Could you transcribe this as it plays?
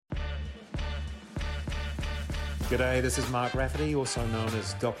G'day, this is Mark Rafferty, also known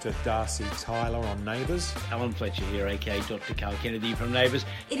as Dr. Darcy Tyler on Neighbours. Alan Fletcher here, aka Dr. Cal Kennedy from Neighbours.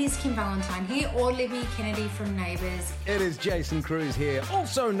 It is Kim Valentine here, or Libby Kennedy from Neighbours. It is Jason Cruz here,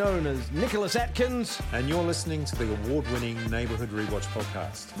 also known as Nicholas Atkins. And you're listening to the award-winning Neighbourhood Rewatch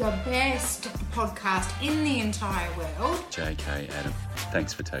podcast. The best podcast in the entire world. JK, Adam,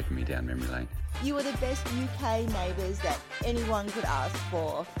 thanks for taking me down memory lane. You are the best UK neighbours that anyone could ask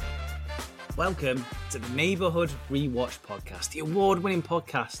for. Welcome to the Neighbourhood Rewatch podcast, the award-winning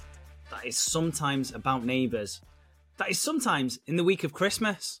podcast that is sometimes about neighbours, that is sometimes in the week of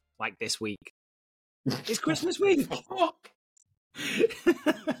Christmas, like this week. It's Christmas week. Fuck.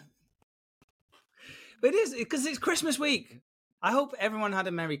 It is, because it's Christmas week. I hope everyone had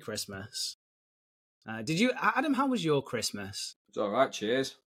a Merry Christmas. Did you, Adam, how was your Christmas? It's all right,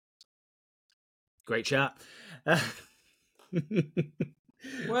 cheers. Great chat.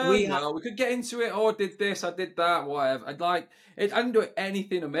 Well, we could get into it. Oh, I did this, I did that, whatever. I didn't do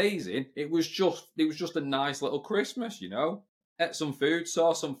anything amazing. It was just a nice little Christmas, you know. Ate some food,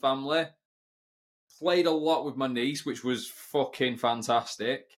 saw some family, played a lot with my niece, which was fucking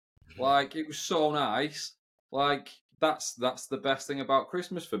fantastic. Like, it was so nice. Like, that's the best thing about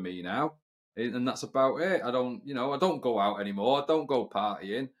Christmas for me now, and that's about it. I don't go out anymore. I don't go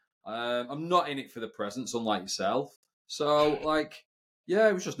partying. I'm not in it for the presents, unlike yourself. So, like. Yeah,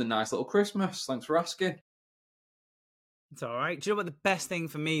 it was just a nice little Christmas. Thanks for asking. It's all right. Do you know what the best thing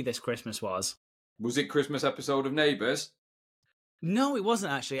for me this Christmas was? Was it Christmas episode of Neighbours? No, it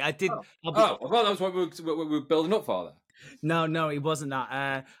wasn't actually. I did. I thought that was what we were building up for. There. No, it wasn't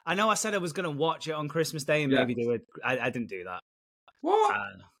that. I know I said I was going to watch it on Christmas Day and maybe do it. I didn't do that. What?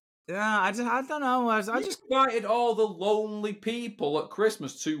 Yeah, I don't know. I just invited all the lonely people at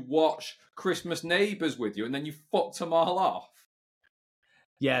Christmas to watch Christmas Neighbours with you, and then you fucked them all off.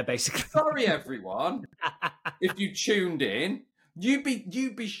 Yeah, basically. Sorry, everyone. If you tuned in, you'd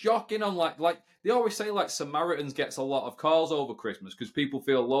be shocking on like they always say, like Samaritans gets a lot of calls over Christmas because people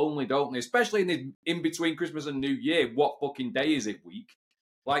feel lonely, don't they? Especially in between Christmas and New Year. What fucking day is it week?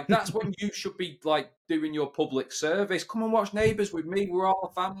 Like that's when you should be like doing your public service. Come and watch Neighbours with me. We're all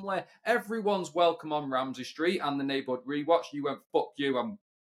a family. Everyone's welcome on Ramsey Street and the Neighbourhood Rewatch. You went, fuck you. I'm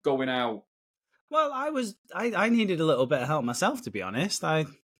going out. Well, I needed a little bit of help myself, to be honest.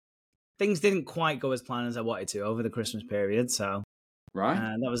 Things didn't quite go as planned as I wanted to over the Christmas period, so right,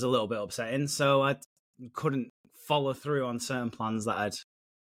 that was a little bit upsetting. So I couldn't follow through on certain plans that I'd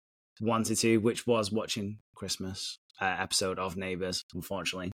wanted to, which was watching Christmas episode of Neighbours,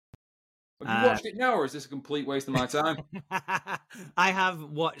 unfortunately. Have you watched it now, or is this a complete waste of my time? I have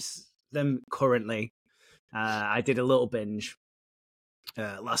watched them currently. I did a little binge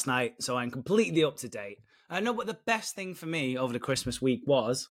last night, so I'm completely up to date. I know what the best thing for me over the Christmas week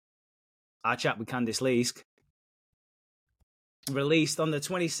was. Our chat with Candice Leask. Released on the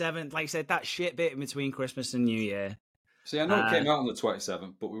 27th. Like I said, that shit bit in between Christmas and New Year. See, I know it came out on the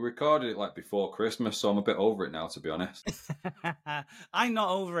 27th, but we recorded it like before Christmas, so I'm a bit over it now, to be honest. I'm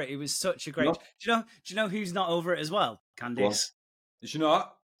not over it. It was such a great... No. Do you know who's not over it as well? Candice. What? Is she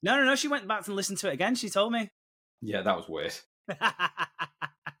not? No. She went back and listened to it again. She told me. Yeah, that was weird.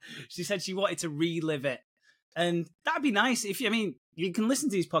 She said she wanted to relive it. And that'd be nice if you can listen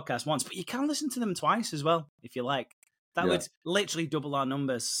to these podcasts once, but you can listen to them twice as well, if you like. That would literally double our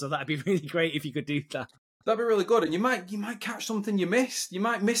numbers, so that'd be really great if you could do that. That'd be really good, and you might catch something you missed. You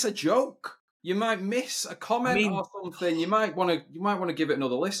might miss a joke. You might miss a comment or something. You might want to give it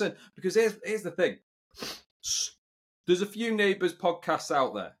another listen, because here's the thing. There's a few Neighbours podcasts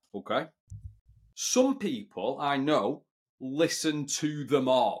out there, okay? Some people I know listen to them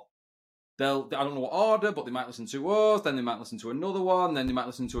all. I don't know what order, but they might listen to us, then they might listen to another one, then they might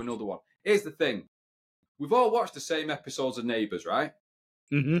listen to another one. Here's the thing. We've all watched the same episodes of Neighbours, right?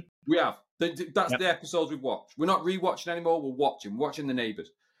 Mm-hmm. We have. That's the episodes we've watched. We're not rewatching anymore, we're watching the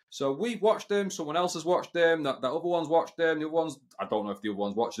Neighbours. So we've watched them, someone else has watched them, that other one's watched them, the other ones, I don't know if the other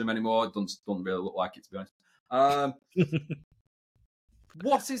one's watching them anymore, it doesn't really look like it, to be honest.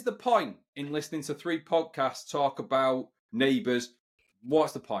 What is the point in listening to 3 podcasts talk about Neighbours?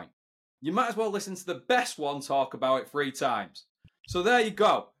 What's the point? You might as well listen to the best one talk about it 3 times. So there you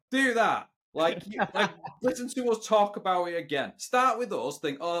go. Do that. Like listen to us talk about it again. Start with us,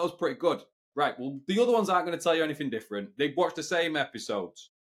 think, oh, that was pretty good. Right, well, the other ones aren't going to tell you anything different. They've watched the same episodes.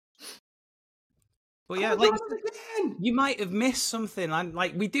 But yeah, like, you might have missed something. And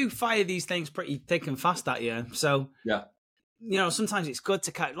like, we do fire these things pretty thick and fast at you. So, yeah, sometimes it's good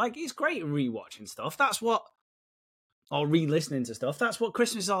to catch, like, it's great rewatching stuff. Or re-listening to stuff. That's what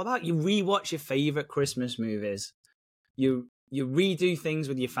Christmas is all about. You rewatch your favourite Christmas movies. You you redo things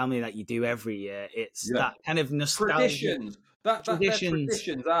with your family that you do every year. It's that kind of nostalgia. Traditions. They're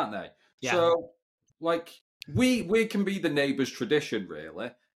traditions, aren't they? Yeah. So, like, we can be the neighbours' tradition, really.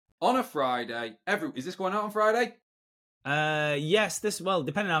 On a Friday, is this going out on Friday? Yes.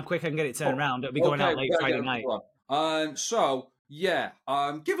 Depending on how quick I can get it turned around, it'll be going out late Friday night.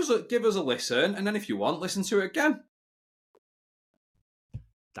 Give us a listen, and then if you want, listen to it again.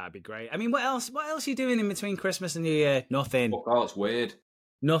 That'd be great. I mean, what else are you doing in between Christmas and New Year? Nothing. Oh, it's weird.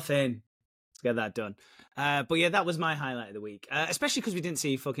 Nothing. Let's get that done. But yeah, that was my highlight of the week. Especially because we didn't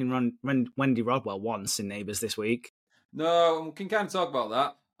see fucking Wendy Rodwell once in Neighbours this week. No, we can kind of talk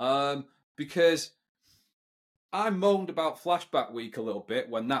about that. Because I moaned about Flashback Week a little bit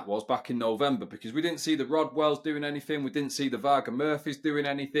when that was back in November, because we didn't see the Rodwells doing anything. We didn't see the Varga Murphys doing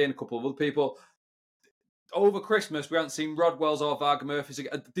anything. A couple of other people. Over Christmas, we hadn't seen Rodwells or Varga Murphys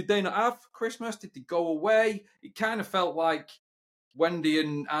again. Did they not have Christmas? Did they go away? It kind of felt like Wendy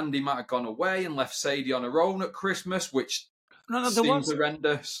and Andy might have gone away and left Sadie on her own at Christmas, which seems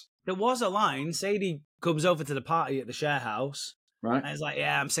horrendous. There was a line. Sadie comes over to the party at the share house. Right. And it's like,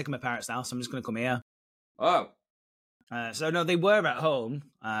 yeah, I'm sick of my parents' now, so I'm just going to come here. Oh. So, no, they were at home.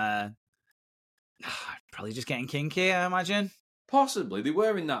 Probably just getting kinky, I imagine. Possibly. They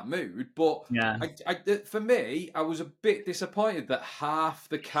were in that mood, but yeah. For me, I was a bit disappointed that half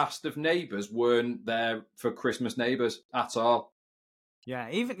the cast of Neighbours weren't there for Christmas Neighbours at all. Yeah,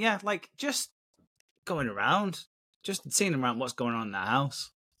 like, just going around, just seeing around what's going on in the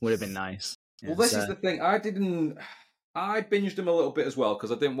house would have been nice. Well, this is the thing. I binged them a little bit as well,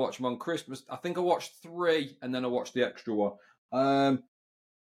 because I didn't watch them on Christmas. I think I watched 3, and then I watched the extra one.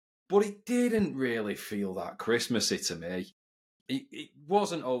 But it didn't really feel that Christmassy to me. It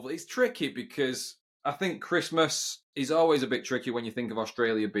wasn't over. It's tricky because I think Christmas is always a bit tricky when you think of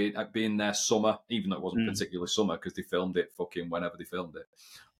Australia being their summer, even though it wasn't particularly summer because they filmed it fucking whenever they filmed it.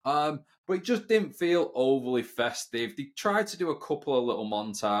 But it just didn't feel overly festive. They tried to do a couple of little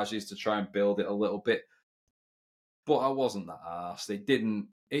montages to try and build it a little bit, but I wasn't that arsed. It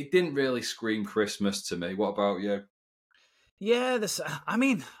didn't really scream Christmas to me. What about you? Yeah, I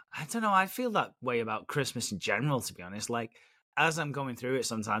mean, I don't know. I feel that way about Christmas in general, to be honest. Like, as I'm going through it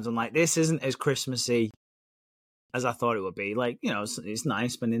sometimes, I'm like, this isn't as Christmassy as I thought it would be. Like, you know, it's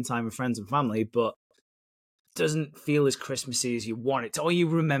nice spending time with friends and family, but it doesn't feel as Christmassy as you want it to, or you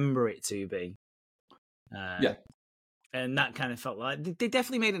remember it to be. Yeah. And that kind of felt like they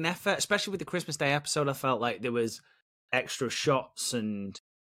definitely made an effort, especially with the Christmas Day episode. I felt like there was extra shots and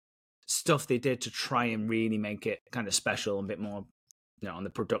stuff they did to try and really make it kind of special and a bit more, you know, on the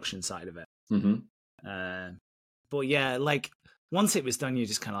production side of it. Mm-hmm. But yeah, like, once it was done, you're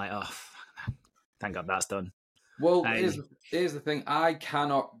just kind of like, oh, thank God that's done. Well, here's the thing. I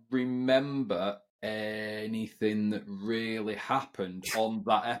cannot remember anything that really happened on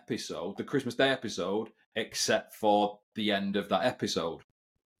that episode, the Christmas Day episode, except for the end of that episode.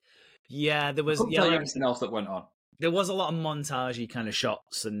 Yeah, there was anything else that went on. There was a lot of montagey kind of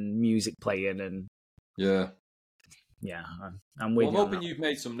shots and music playing, and yeah, I'm with you. I'm hoping you've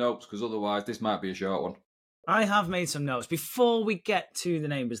made some notes, because otherwise this might be a short one. I have made some notes. Before we get to the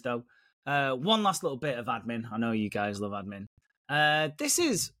Neighbours, though, one last little bit of admin. I know you guys love admin. This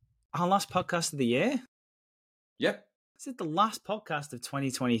is our last podcast of the year. Yep. This is the last podcast of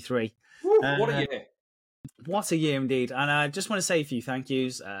 2023. Woo, what a year. What a year indeed. And I just want to say a few thank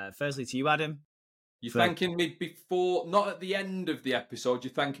yous. Firstly to you, Adam. You're thanking me before, not at the end of the episode.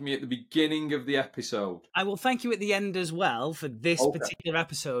 You're thanking me at the beginning of the episode. I will thank you at the end as well for this particular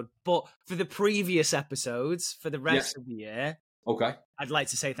episode, but for the previous episodes, for the rest of the year, okay, I'd like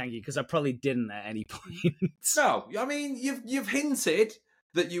to say thank you, because I probably didn't at any point. No, I mean, you've hinted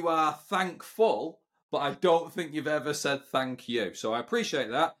that you are thankful, but I don't think you've ever said thank you. So I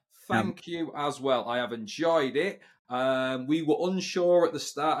appreciate that. Thank you as well. I have enjoyed it. We were unsure at the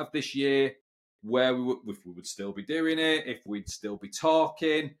start of this year where if we would still be doing it, if we'd still be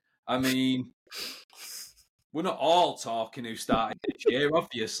talking. I mean, we're not all talking who started this year,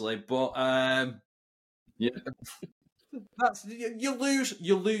 obviously, but yeah,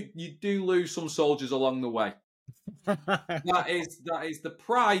 you do lose some soldiers along the way. That is the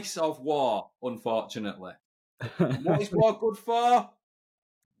price of war, unfortunately. What is war good for?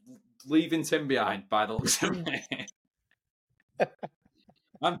 Leaving Tim behind, by the looks of it.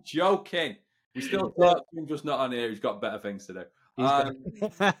 I'm joking. We still talk to him, just not on here. He's got better things to do.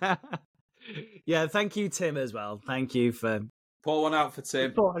 Yeah, thank you, Tim, as well. Thank you for... Pour one out for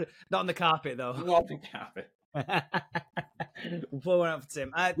Tim. Not on the carpet, though. Not on the carpet. We'll pour one out for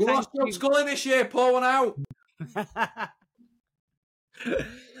Tim. We lost Joe Scully this year. Pour one out.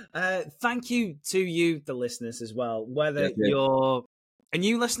 Thank you to you, the listeners, as well. Whether Yeah. you're a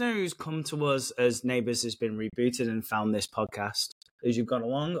new listener who's come to us as Neighbours has been rebooted and found this podcast as you've gone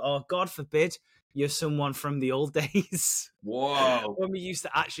along, or God forbid, you're someone from the old days Whoa. when we used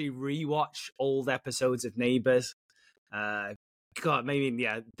to actually rewatch old episodes of Neighbours. God, maybe,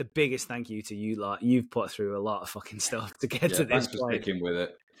 yeah, the biggest thank you to you lot. You've put through a lot of fucking stuff to get to this Thanks for point. sticking with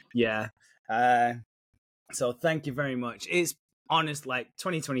it. Yeah. So thank you very much. It's honest, like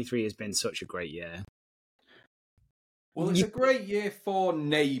 2023 has been such a great year. Well, it's a great year for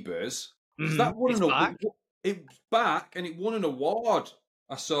Neighbours. Mhm. That won It's an back. It's back, and it won an award.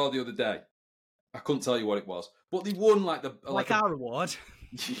 I saw the other day. I couldn't tell you what it was, but they won like Our award.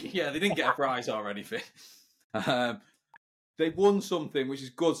 yeah, they didn't get a prize or anything. They won something, which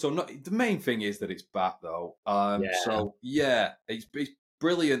is good. So the main thing is that it's back, though. So yeah, it's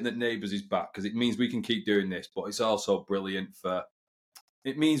brilliant that Neighbours is back because it means we can keep doing this. But it's also brilliant for.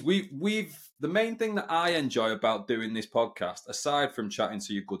 It means we've the main thing that I enjoy about doing this podcast, aside from chatting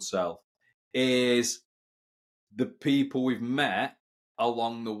to your good self, is the people we've met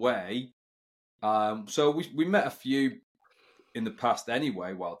along the way. So we met a few in the past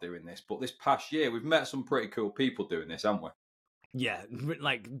anyway while doing this, but this past year we've met some pretty cool people doing this, haven't we? Yeah,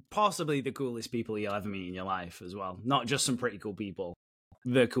 like possibly the coolest people you'll ever meet in your life as well. Not just some pretty cool people,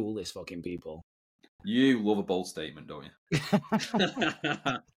 the coolest fucking people. You love a bold statement, don't you?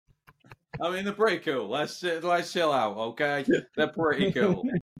 I mean, they're pretty cool. Let's chill out, okay? They're pretty cool.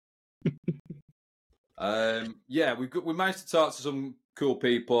 Yeah, we managed to talk to some cool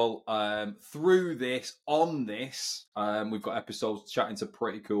people through this. On this, we've got episodes chatting to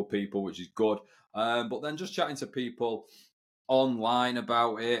pretty cool people, which is good. But then just chatting to people online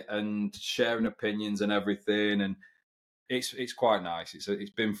about it and sharing opinions and everything, and it's quite nice. It's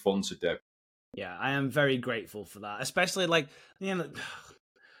been fun to do. Yeah, I am very grateful for that. Especially like, you know,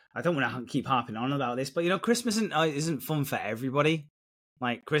 I don't want to keep harping on about this, but you know, Christmas isn't fun for everybody.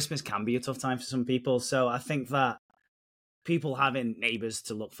 Like Christmas can be a tough time for some people, so I think that people having Neighbours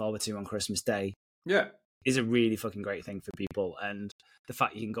to look forward to on Christmas Day, is a really fucking great thing for people. And the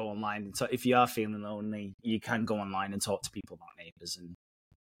fact you can go online and if you are feeling lonely, you can go online and talk to people about Neighbours, and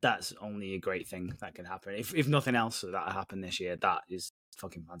that's only a great thing that can happen. If nothing else that happened this year, that is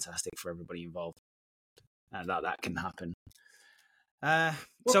fucking fantastic for everybody involved. That can happen.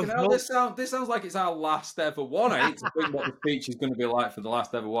 This sounds like it's our last ever one. I hate to think what the speech is going to be like for the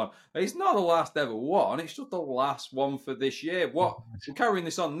last ever one. It's not the last ever one. It's just the last one for this year. We're carrying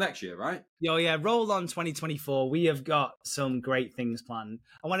this on next year, right? Oh yeah, roll on 2024. We have got some great things planned.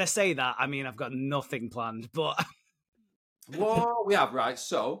 And when I say that, I mean I've got nothing planned, but Well, we have, right?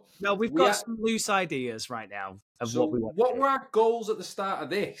 So no, we've got some loose ideas right now of what we want. What were our goals at the start of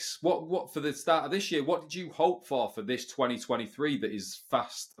this? What for the start of this year? What did you hope for this 2023 that is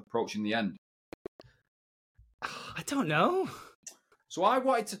fast approaching the end? I don't know. So I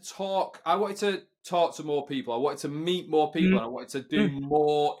wanted to talk to more people. I wanted to meet more people. And I wanted to do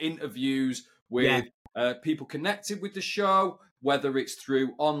more interviews with people connected with the show, whether it's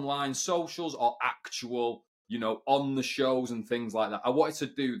through online socials or actual, on the shows and things like that. I wanted to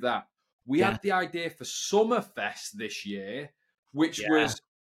do that. We had the idea for Summerfest this year, which was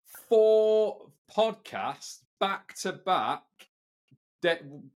 4 podcasts back to back,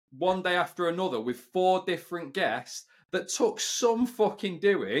 one day after another, with 4 different guests that took some fucking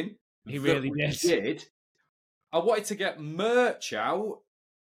doing. He really did. I wanted to get merch out.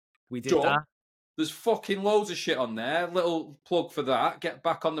 We did that. There's fucking loads of shit on there. Little plug for that. Get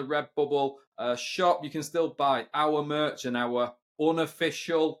back on the Redbubble shop. You can still buy our merch and our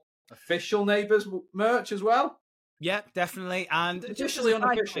official Neighbours merch as well. Yeah, definitely. And officially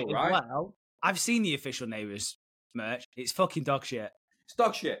unofficial, right? Well, I've seen the official Neighbours merch. It's fucking dog shit. It's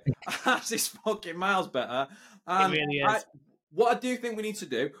dog shit. It's fucking miles better. It really is. What I do think we need to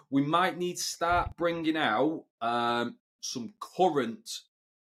do, we might need to start bringing out some current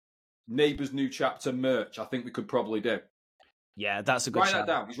Neighbours New Chapter merch. I think we could probably do. Yeah, that's a good Write that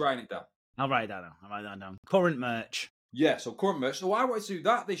down. He's writing it down. I'll write that down. Current merch. Yeah, so current merch. So I wanted to do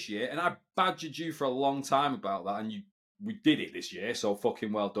that this year, and I badgered you for a long time about that, and we did it this year, so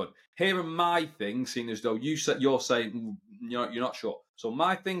fucking well done. Here are my things, seeing as though you're saying you're not sure. So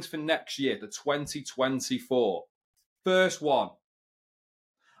my things for next year, the 2024. First one,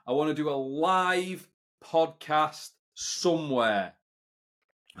 I want to do a live podcast somewhere.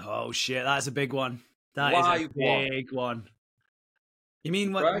 Oh shit, that's a big one. That live is a big one. You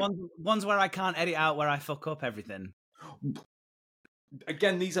mean ones where I can't edit out where I fuck up everything?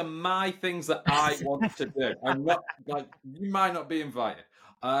 Again, these are my things that I want to do. I'm not you might not be invited.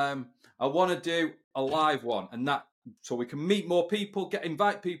 I want to do a live one, and that so we can meet more people,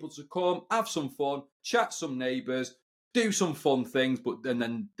 invite people to come, have some fun, chat some neighbours, do some fun things, and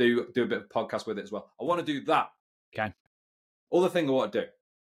then do a bit of podcast with it as well. I want to do that. Okay. Other thing I want to do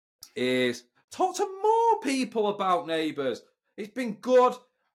is talk to more people about neighbours. It's been good,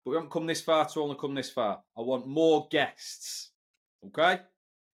 but we haven't come this far to only come this far. I want more guests. Okay?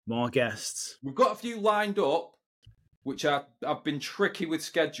 More guests. We've got a few lined up, which I've been tricky with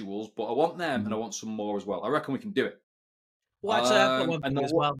schedules, but I want them and I want some more as well. I reckon we can do it. Well, actually, I've got one thing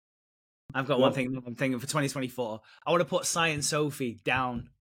as well. I've got What? one thing I'm thinking for 2024. I want to put Cy and Sophie down.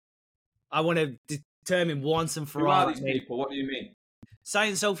 I want to determine once and for Who all. are these people? What do you mean? Cy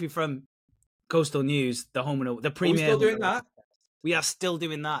and Sophie from Coastal News, the home and the Are we premier. still doing that? We are still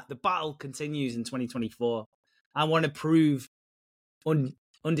doing that. The battle continues in 2024. I want to prove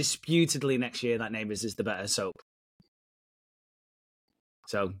undisputedly next year that Neighbours is the better soap.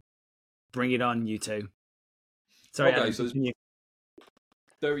 So, bring it on, you two. Sorry, Okay, Adam, so continue.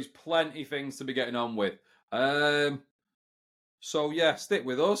 there is plenty of things to be getting on with. So yeah, stick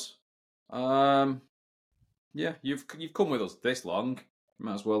with us. Yeah, you've come with us this long. You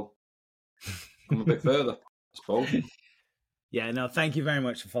might as well come a bit further, I suppose. Yeah, no, thank you very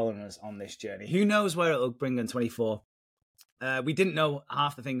much for following us on this journey. Who knows where it'll bring in 24? We didn't know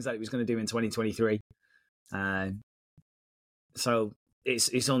half the things that it was going to do in 2023. So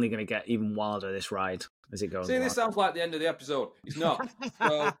it's only going to get even wilder, this ride, as it goes See, along. this sounds like the end of the episode. It's not.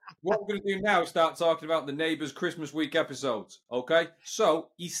 So what we're going to do now is start talking about the Neighbours Christmas Week episodes, okay? So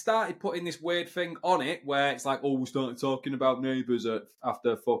he started putting this weird thing on it where it's like, oh, we started talking about Neighbours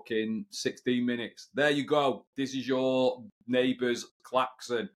after fucking 16 minutes. There you go. This is your Neighbours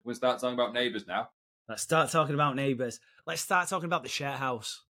klaxon. We'll start talking about Neighbours now. Let's start talking about Neighbours. Let's start talking about the share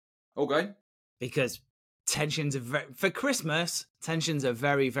house. Okay. Because tensions are for Christmas, tensions are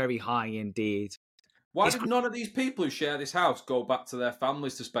very, very high indeed. Why did none of these people who share this house go back to their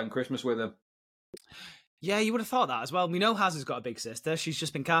families to spend Christmas with them? Yeah, you would have thought that as well. We know Haz has got a big sister. She's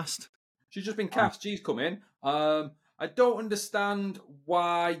just been cast. She's just been cast. She's come in. I don't understand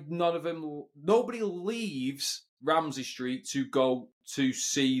why nobody leaves Ramsey Street to go to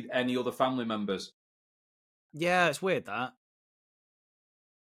see any other family members. Yeah, it's weird that.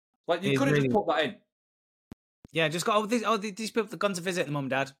 Like, you It's could have really- just put that in. Yeah, just got these people have gone to visit the mum and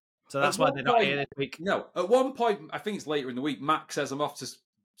dad. So that's why they're not here this week. No, at one point, I think it's later in the week, Max says, I'm off to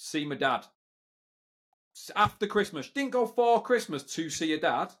see my dad. After Christmas. She didn't go for Christmas to see your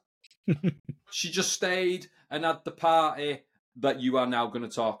dad. She just stayed and had the party that you are now going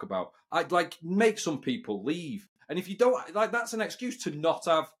to talk about. I'd make some people leave. And if you don't, that's an excuse to not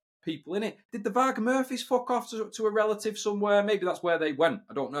have people in it. Did the Varga Murphys fuck off to a relative somewhere? Maybe that's where they went.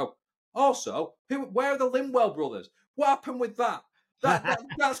 I don't know. Also, where are the Linwell brothers? What happened with that?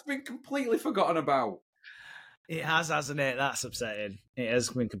 That's been completely forgotten about. It has, hasn't it? That's upsetting. It has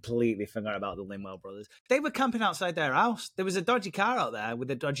been completely forgotten about the Linwell brothers. They were camping outside their house. There was a dodgy car out there with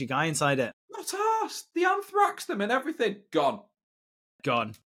a dodgy guy inside it. Not us. The anthraxed them and everything. Gone.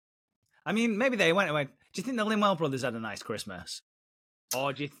 I mean, maybe they went and went, do you think the Linwell brothers had a nice Christmas?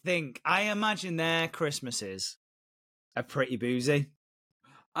 Or do you think, I imagine their Christmases are pretty boozy.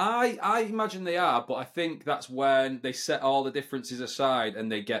 I imagine they are, but I think that's when they set all the differences aside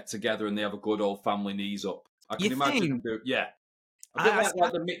and they get together and they have a good old family knees up. I can You imagine think? them yeah. A bit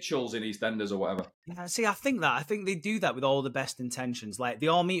like the Mitchells in EastEnders or whatever. Yeah, see, I think they do that with all the best intentions. Like, they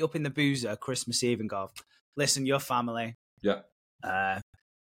all meet up in the boozer Christmas Eve and go, listen, your family. Yeah.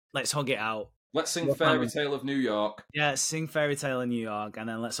 Let's hug it out. Let's sing Your Fairy family. Tale of New York. Yeah, sing Fairy Tale in New York, and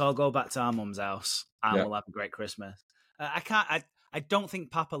then let's all go back to our mum's house, and Yeah. we'll have a great Christmas. I don't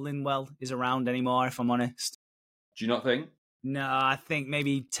think Papa Linwell is around anymore, if I'm honest. Do you not think? No, I think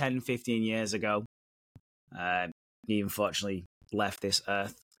maybe 10, 15 years ago, he unfortunately left this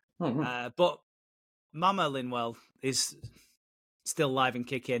earth. Oh, But Mama Linwell is still live and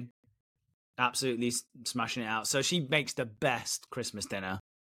kicking, absolutely smashing it out. So she makes the best Christmas dinner,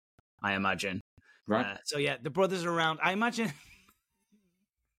 I imagine. right. So yeah, the brothers are around. I imagine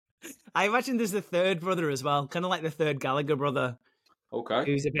there's the third brother as well, kind of like the third Gallagher brother, Okay.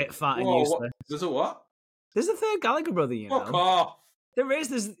 who's a bit fat and Whoa, useless. what? There's a what? There's a third Gallagher brother, you Fuck know. off. There is.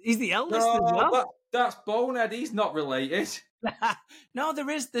 He's the eldest as No, well. that's Bonehead. He's not related. No, there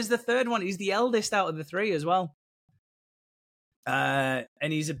is. There's the third one. He's the eldest out of the three as well. And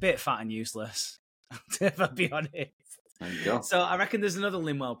he's a bit fat and useless, if I'll be honest. There you go. So I reckon there's another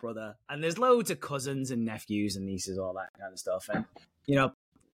Linwell brother, and there's loads of cousins and nephews and nieces, all that kind of stuff. And you know,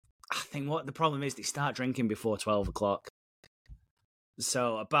 I think what the problem is, they start drinking before 12 o'clock.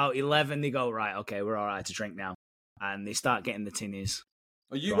 So about 11, they go, right, okay, we're all right to drink now, and they start getting the tinnies.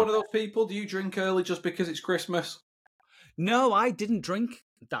 Are you one of those people? Do you drink early just because it's Christmas? No, I didn't drink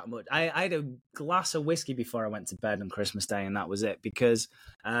that much. I had a glass of whiskey before I went to bed on Christmas Day, and that was it. Because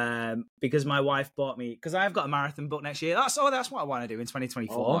my wife bought me, because I've got a marathon book next year. That's what I want to do in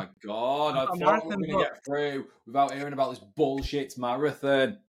 2024. Oh my God, I thought we were going to get through without hearing about this bullshit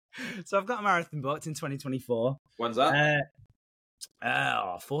marathon. So I've got a marathon booked in 2024. When's that?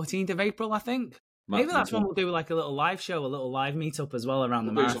 14th of April, I think. Maybe that's when we'll do like a little live show, a little live meetup as well around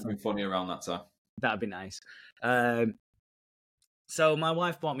the marathon. Do something funny around that time. That'd be nice. So my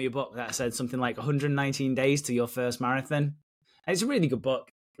wife bought me a book that said something like 119 days to your first marathon. And it's a really good book,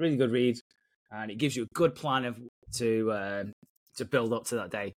 really good read, and it gives you a good plan to build up to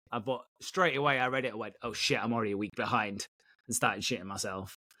that day. But straight away I read it and went, oh shit, I'm already a week behind, and started shitting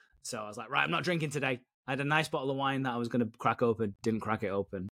myself. So I was like, right, I'm not drinking today. I had a nice bottle of wine that I was going to crack open, didn't crack it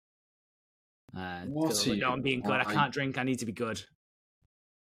open. I'm being good. I can't drink. I need to be good.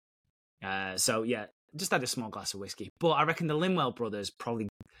 So yeah, just had a small glass of whiskey. But I reckon the Linwell brothers probably,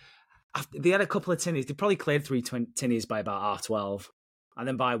 they had a couple of tinnies. They probably cleared 3 tinnies by about 12:30, and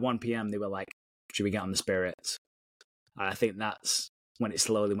then by 1 p.m. they were like, "Should we get on the spirits?" And I think that's when it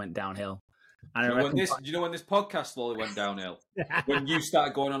slowly went downhill. And do you know when this podcast slowly went downhill? When you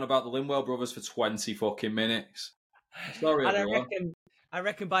started going on about the Linwell brothers for 20 fucking minutes. Sorry, everyone. I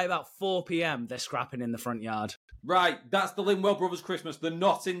reckon by about 4 p.m. they're scrapping in the front yard. Right, that's the Linwell brothers Christmas. They're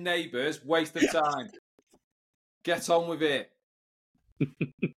not in Neighbours. Waste of time. Get on with it.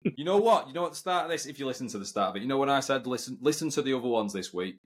 You know what? You know at the start of this, if you listen to the start of it, you know when I said listen to the other ones this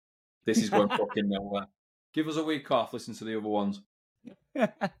week? This is going fucking nowhere. Give us a week off, listen to the other ones.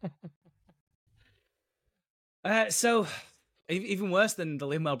 So, even worse than the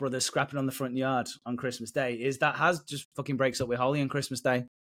Linwell brothers scrapping on the front yard on Christmas Day is that Haz just fucking breaks up with Holly on Christmas Day.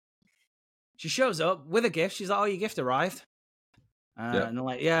 She shows up with a gift. She's like, oh, your gift arrived. And they're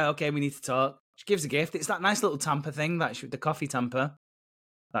like, yeah, okay, we need to talk. She gives a gift. It's that nice little tamper thing, the coffee tamper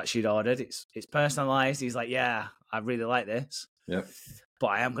that she'd ordered. It's personalised. He's like, yeah, I really like this. Yep. But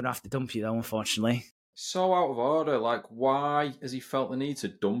I am going to have to dump you, though, unfortunately. So out of order. Like, why has he felt the need to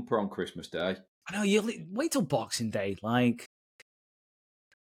dump her on Christmas Day? I know, you wait till Boxing Day. Like,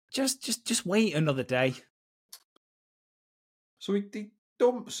 just wait another day. So he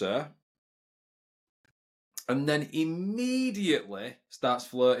dumps her, and then immediately starts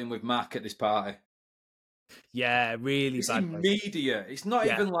flirting with Mac at this party. Yeah, really it's bad. Immediate. It's not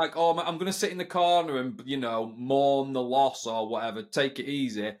even like, oh, I'm going to sit in the corner and, mourn the loss or whatever. Take it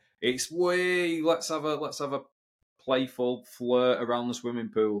easy. It's let's have a playful flirt around the swimming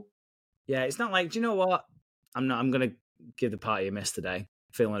pool. Yeah, it's not like, do you know what? I'm going to give the party a miss today.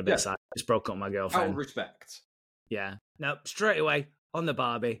 Feeling a bit sad. Just broke up with my girlfriend. Out of respect. Yeah. No, straight away on the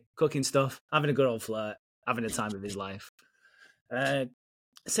barbie, cooking stuff, having a good old flirt, having the time of his life.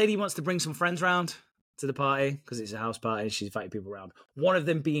 Sadie wants to bring some friends round to the party because it's a house party. She's inviting people around. One of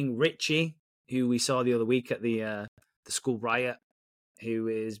them being Richie, who we saw the other week at the school riot, who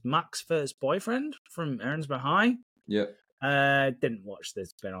is Mac's first boyfriend from Erinsborough High. Yep. Didn't watch the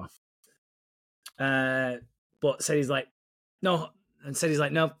spin-off. But Sadie's like, no. And Sadie's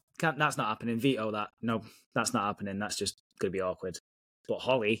like, no, that's not happening. Veto that. No, that's not happening. That's just going to be awkward. But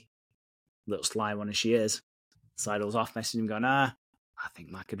Holly, little sly one as she is, sidles off, messaging him going, I think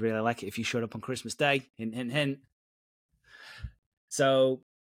Mac could really like it if you showed up on Christmas Day. Hint, hint, hint. So,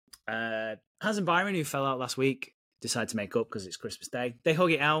 Haz and Byron, who fell out last week, decide to make up because it's Christmas Day. They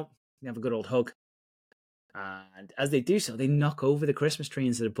hug it out. They have a good old hug. And as they do so, they knock over the Christmas tree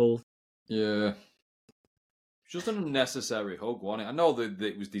into the pool. Yeah. It's just an unnecessary hug, wasn't it? I know that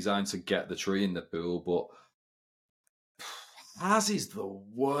it was designed to get the tree in the pool, but Haz is the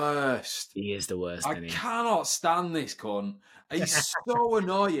worst. He is the worst. I cannot stand this cunt. He's so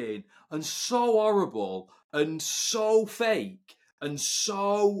annoying and so horrible and so fake and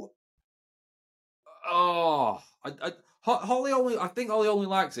so. Oh, Holly only. I think Holly only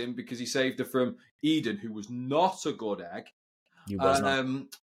likes him because he saved her from Eden, who was not a good egg. He was not.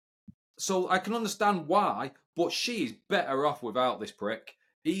 So I can understand why, but she's better off without this prick.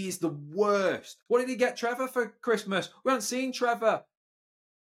 He's the worst. What did he get Trevor for Christmas? We haven't seen Trevor.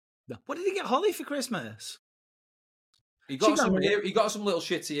 What did he get Holly for Christmas? He got some little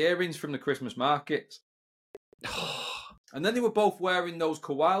shitty earrings from the Christmas markets. And then they were both wearing those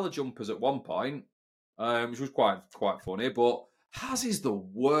koala jumpers at one point, which was quite funny. But Haz is the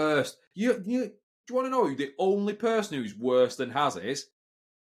worst. Do you want to know who the only person who's worse than Haz is?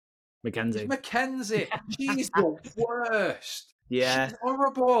 Mackenzie. Mackenzie. She's the worst. Yeah. She's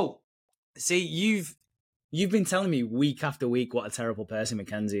horrible. See, you've been telling me week after week what a terrible person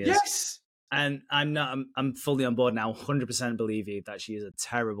Mackenzie is. Yes. And I'm fully on board now. 100% believe you that she is a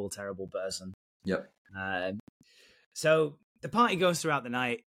terrible, terrible person. Yep. So the party goes throughout the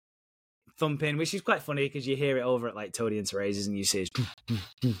night, thumping, which is quite funny because you hear it over at like Toadie and Teresa's, and you see it's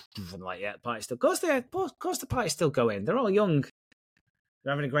and like, yeah, the party's still goes there. Of course, the party's still going. They're all young.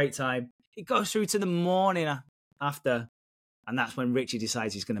 They're having a great time. It goes through to the morning after, and that's when Richie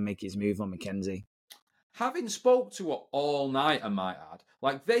decides he's going to make his move on Mackenzie. Having spoke to her all night, I might add,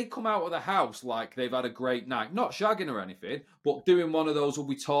 like they come out of the house like they've had a great night, not shagging or anything, but doing one of those where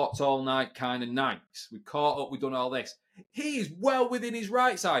we talked all night kind of nights. We caught up, we've done all this. He is well within his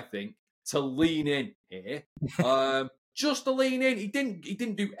rights, I think, to lean in here. Just to lean in. He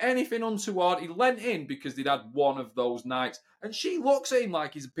didn't do anything untoward. He leant in because they'd had one of those nights. And she looks at him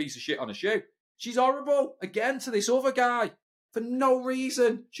like he's a piece of shit on a shoe. She's horrible, again, to this other guy. For no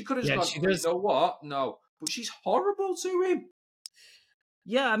reason. She could have just gone, you know what? No. But she's horrible to him.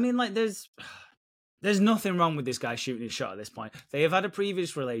 Yeah, I mean, like, there's nothing wrong with this guy shooting his shot at this point. They have had a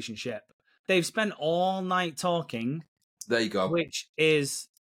previous relationship. They've spent all night talking. There you go. Which is,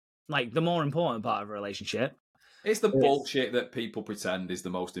 like, the more important part of a relationship. It's the bullshit that people pretend is the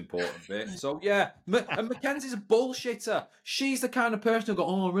most important bit. So, yeah. And Mackenzie's a bullshitter. She's the kind of person who go,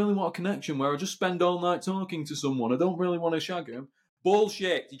 oh, I really want a connection where I just spend all night talking to someone. I don't really want to shag him.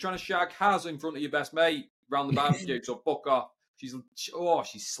 Bullshit. You're trying to shag Haz in front of your best mate round the barbecue, so fuck off. She's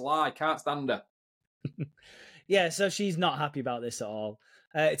sly. Can't stand her. Yeah, so she's not happy about this at all.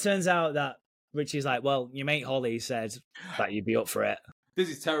 It turns out that Richie's like, well, your mate Holly said that you'd be up for it. This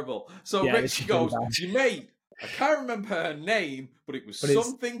is terrible. So yeah, Richie goes, your mate, I can't remember her name, but it was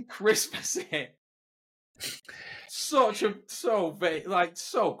something Christmassy. So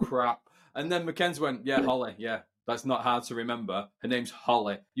crap. And then Mackenzie went, yeah, Holly, yeah. That's not hard to remember. Her name's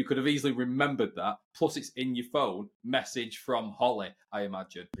Holly. You could have easily remembered that. Plus, it's in your phone. Message from Holly, I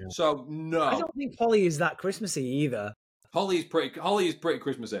imagine. Yeah. So, no. I don't think Holly is that Christmassy either. Holly is pretty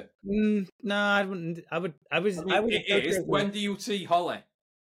Christmassy. No, I wouldn't. I would. It is. When do you see Holly?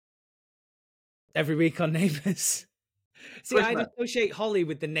 Every week on Neighbours. See, I'd associate Holly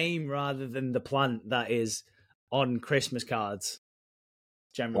with the name rather than the plant that is on Christmas cards.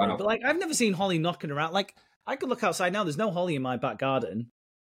 Generally, wow. But like, I've never seen Holly knocking around. Like, I could look outside now. There's no holly in my back garden.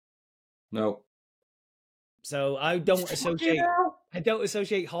 No. So I don't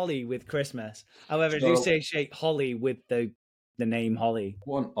associate holly with Christmas. However, I do associate holly with the name Holly.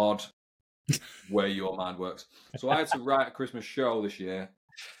 One odd way your mind works. So I had to write a Christmas show this year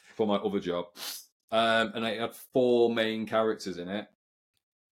for my other job, and it had 4 main characters in it.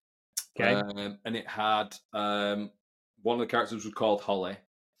 Okay. And it had one of the characters was called Holly.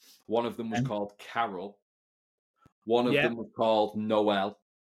 One of them was called Carol. One of them was called Noel.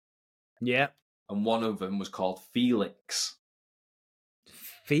 Yeah. And one of them was called Felix.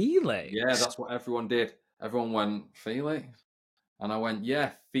 Felix? Yeah, that's what everyone did. Everyone went, Felix? And I went,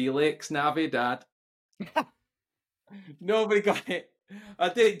 yeah, Felix Navidad. Nobody got it. I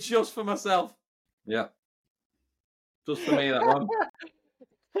did it just for myself. Yeah. Just for me, that one.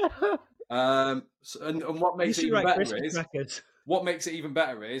 And what makes it even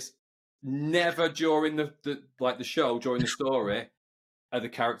better is never during the show, during the story, are the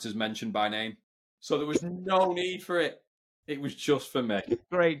characters mentioned by name. So there was no need for it. It was just for me.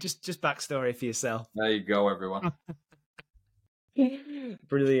 Great, just backstory for yourself. There you go, everyone.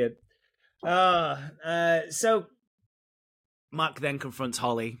 Brilliant. So Mark then confronts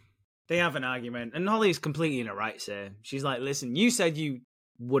Holly. They have an argument, and Holly is completely in her rights here. She's like, listen, you said you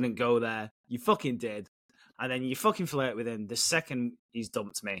wouldn't go there. You fucking did. And then you fucking flirt with him the second he's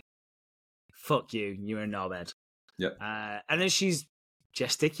dumped me. Fuck you. You're a knobhead. Yep. And then she's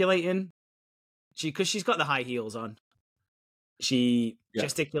gesticulating. Because she's got the high heels on. She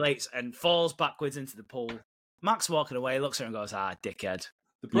gesticulates and falls backwards into the pool. Mark's walking away, looks at her and goes, dickhead.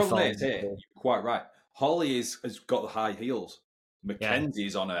 The problem is here, you're quite right. Holly has got the high heels.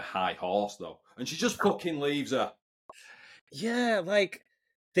 Mackenzie's on a high horse, though. And she just fucking leaves her. Yeah, like,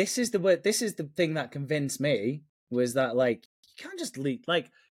 this is the thing that convinced me, was that, like, you can't just leave. Like,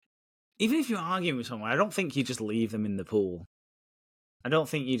 even if you're arguing with someone, I don't think you just leave them in the pool. I don't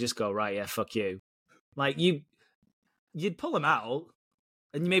think you just go, right, yeah, fuck you. Like, you'd pull them out,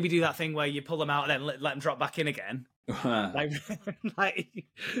 and you maybe do that thing where you pull them out and then let them drop back in again. But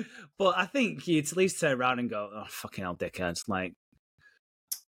I think you'd at least turn around and go, oh, fucking hell, dickheads. Like,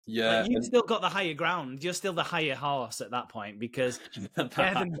 yeah, you've still got the higher ground. You're still the higher horse at that point because they're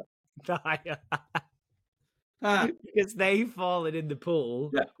the higher. Because they've fallen in the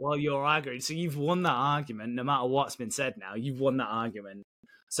pool while you're arguing. So you've won that argument, no matter what's been said now. You've won that argument.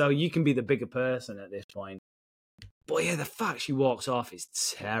 So you can be the bigger person at this point. But yeah, the fact she walks off is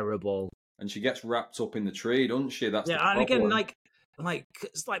terrible. And she gets wrapped up in the tree, doesn't she? That's and again, like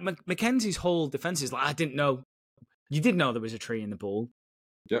it's like Mackenzie's whole defense is like, I didn't know You did know there was a tree in the pool.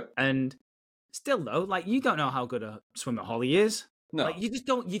 Yep. And still, though, like, you don't know how good a swimmer Holly is. No. Like, you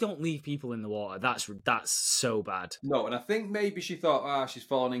don't leave people in the water. That's so bad. No, and I think maybe she thought, she's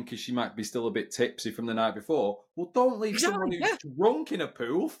fallen in because she might be still a bit tipsy from the night before. Well, don't leave someone who's drunk in a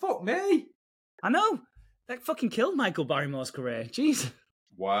pool. Fuck me. I know. That fucking killed Michael Barrymore's career. Jeez.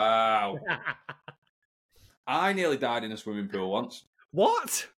 Wow. I nearly died in a swimming pool once.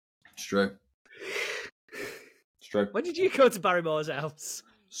 What? It's true. It's true. When did you go to Barrymore's house?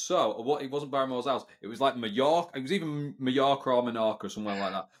 So, it wasn't Barrymore's house. It was like Mallorca. It was either Mallorca or Menorca or somewhere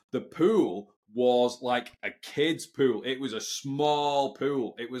like that. The pool was like a kid's pool. It was a small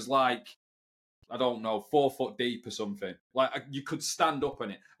pool. It was like, I don't know, 4 foot deep or something. Like, you could stand up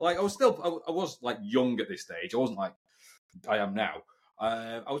in it. Like, I was like young at this stage. I wasn't like I am now.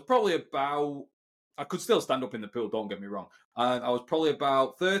 I was probably about, I could still stand up in the pool, don't get me wrong. I was probably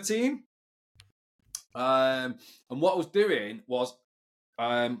about 13. And what I was doing was, we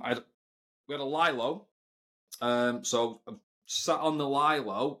had a lilo. So I sat on the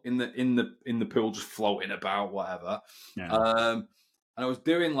lilo in the pool, just floating about, whatever. Yeah. And I was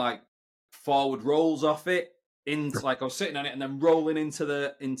doing like forward rolls off it, like I was sitting on it and then rolling into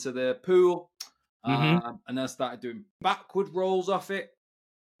the pool. And then I started doing backward rolls off it.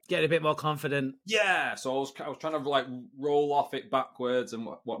 Get a bit more confident. Yeah, so I was trying to like roll off it backwards and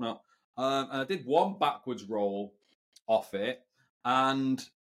whatnot. And I did one backwards roll off it and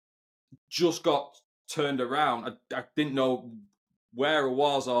just got turned around. I didn't know where I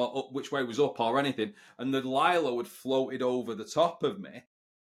was or which way was up or anything. And the lilo had floated over the top of me.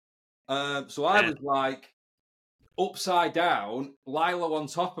 So I was like upside down, lilo on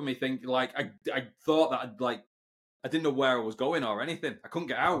top of me, thinking like I thought that I didn't know where I was going or anything. I couldn't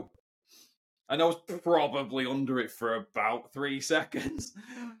get out. And I was probably under it for about 3 seconds.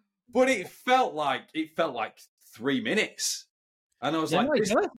 But it felt like 3 minutes. And I was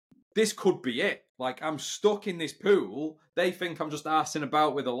this could be it. Like, I'm stuck in this pool. They think I'm just arsing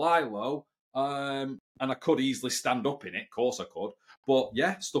about with a lilo. And I could easily stand up in it. Of course I could. But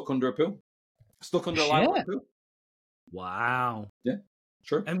yeah, stuck under a pool. Stuck under a lilo pool. Wow. Yeah.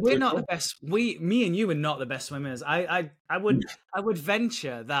 True. And we're not the best. Me and you are not the best swimmers. I would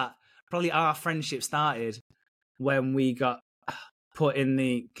venture that probably our friendship started when we got put in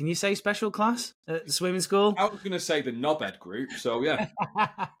the, can you say special class at the swimming school? I was going to say the knobhead group. So yeah,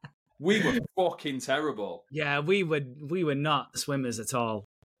 we were fucking terrible. Yeah, we were not swimmers at all.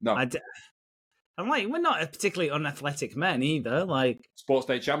 No. I'm like, we're not particularly unathletic men either. Like, Sports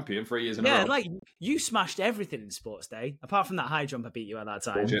Day champion 3 years in a row. Yeah, like, you smashed everything in Sports Day, apart from that high jump I beat you at that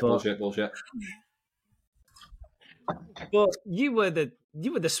time. Bullshit. But you were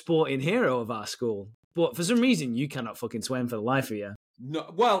the sporting hero of our school. But for some reason, you cannot fucking swim for the life of you.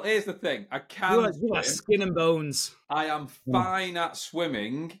 No, well, here's the thing. I can You are skin and bones. I am fine at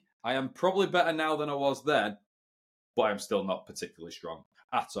swimming. I am probably better now than I was then, but I'm still not particularly strong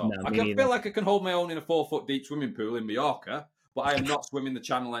at all. No, I feel like I can hold my own in a 4 foot deep swimming pool in Mallorca, but I am not swimming the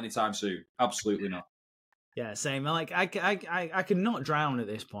channel anytime soon. Absolutely not. Yeah, same. Like, I could not drown at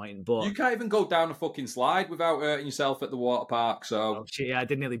this point, but you can't even go down a fucking slide without hurting yourself at the water park. So, oh, shit, yeah, I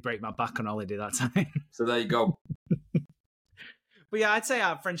did nearly break my back on holiday that time. So there you go. But yeah, I'd say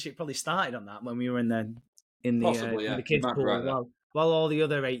our friendship probably started on that when we were in the Possibly, the kids pool, right while all the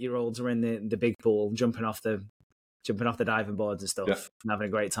other 8-year-olds were in the big pool, jumping off the diving boards and stuff, and having a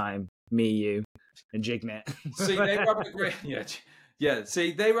great time. Me, you, and Jignet. See, they were having a great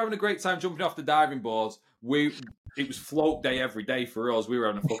See, they were having a great time jumping off the diving boards. It was float day every day for us. We were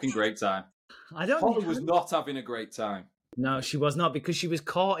having a fucking great time. Holly was not having a great time. No, she was not, because she was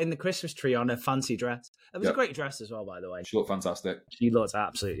caught in the Christmas tree on a fancy dress. It was a great dress as well, by the way. She looked fantastic. She looked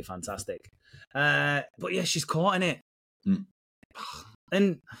absolutely fantastic. But yeah, she's caught in it. Mm.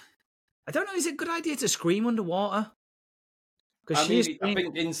 And I don't know, is it a good idea to scream underwater? I think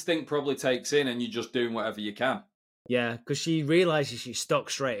instinct probably takes in and you're just doing whatever you can. Yeah, because she realizes she's stuck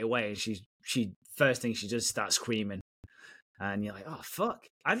straight away, and she first thing she does start screaming. And you're like, oh, fuck.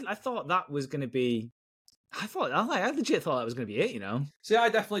 I thought that was going to be... I legit thought that was going to be it, you know? See, I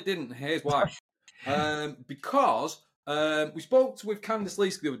definitely didn't. Here's why. Because we spoke with Candice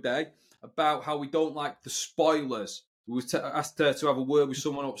Leask the other day about how we don't like the spoilers. We asked her to have a word with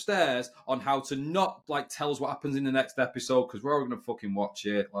someone upstairs on how to not tell us what happens in the next episode, because we're all going to fucking watch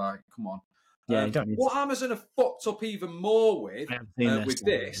it. Like, come on. Yeah, you don't need what Amazon have fucked up even more with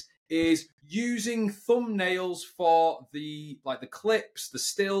this is using thumbnails for the clips, the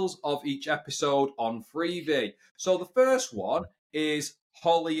stills of each episode on Freevee. So the first one is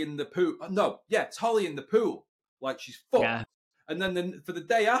Holly in the pool. No, yeah, it's Holly in the pool. Like, she's fucked. Yeah. And then for the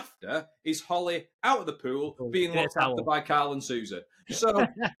day after is Holly out of the pool being looked after by Carl and Susan. So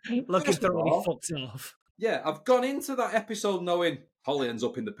looking thoroughly fucked off. Yeah, I've gone into that episode knowing Holly ends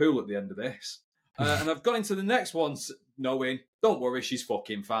up in the pool at the end of this. And I've gone into the next one knowing, don't worry, she's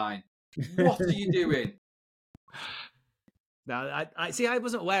fucking fine. What are you doing? No, I see. I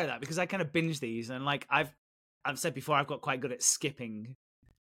wasn't aware of that because I kind of binge these, and like I've said before, I've got quite good at skipping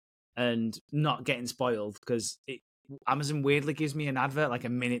and not getting spoiled because Amazon weirdly gives me an advert like a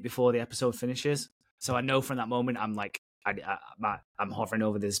minute before the episode finishes, so I know from that moment I'm like I'm hovering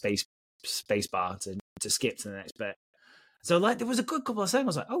over the space bar to skip to the next bit. So like there was a good couple of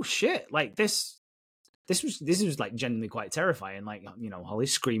seconds like, oh shit, like this was like genuinely quite terrifying. Like, you know,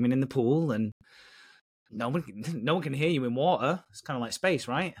 Holly's screaming in the pool and no one can hear you in water. It's kind of like space,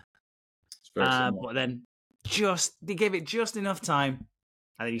 right? But then they gave it just enough time,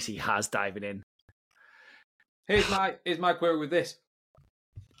 and then you see Haz diving in. Here's my query with this.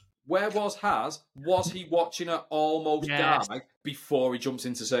 Where was Haz? Was he watching her almost die before he jumps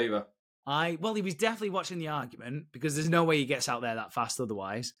in to save her? Well, he was definitely watching the argument because there's no way he gets out there that fast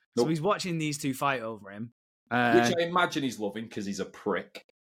otherwise. Nope. So he's watching these two fight over him. Which I imagine he's loving because he's a prick.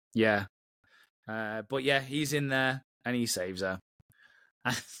 Yeah. But yeah, he's in there and he saves her.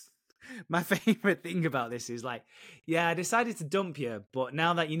 My favourite thing about this is like, yeah, I decided to dump you, but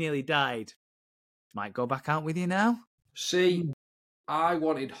now that you nearly died, might go back out with you now. See, I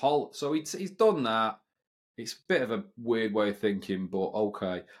wanted Holly. So he's done that. It's a bit of a weird way of thinking, but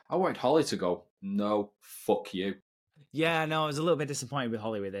okay. I wanted Holly to go, no, fuck you. Yeah, no, I was a little bit disappointed with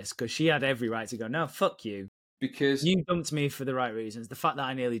Holly with this because she had every right to go, no, fuck you. Because you dumped me for the right reasons. The fact that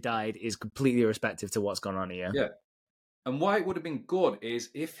I nearly died is completely irrespective to what's gone on here. Yeah. And why it would have been good is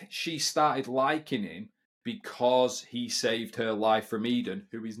if she started liking him because he saved her life from Eden,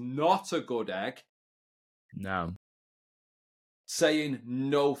 who is not a good egg. No. Saying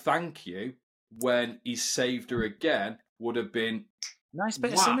no thank you when he saved her again would have been nice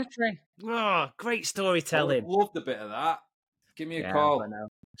bit of symmetry. Oh, great storytelling. I loved a bit of that. Give me a call.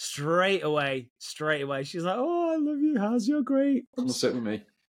 Straight away. She's like, oh, I love you, Haz, you're great. Come sit with me.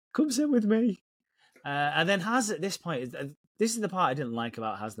 Come sit with me. And then Haz at this point, this is the part I didn't like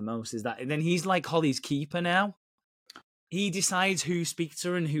about Haz the most, is that then he's like Holly's keeper now. He decides who speaks to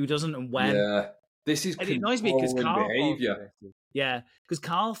her and who doesn't and when. Yeah. This is it annoys me because Carl behavior. Yeah, because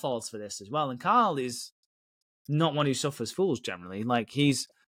Carl falls for this as well. And Carl is not one who suffers fools generally. Like he's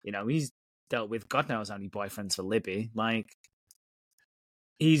dealt with God knows how many boyfriends for Libby. Like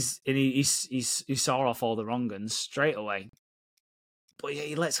he saw off all the wrong uns straight away. But yeah,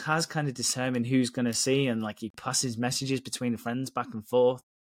 he lets Haz kind of determine who's going to see, and like he passes messages between the friends back and forth,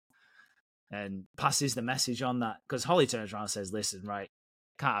 and passes the message on that because Holly turns around and says, "Listen, right,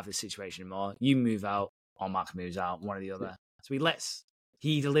 can't have this situation anymore. You move out, or Mac moves out, one or the other." So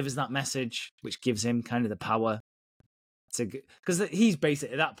he delivers that message, which gives him kind of the power to, because he's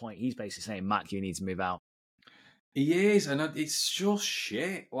basically at that point he's basically saying, "Mac, you need to move out." He is, and it's just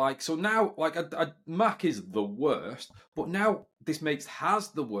shit. Like, so now, like, Mac is the worst, but now this makes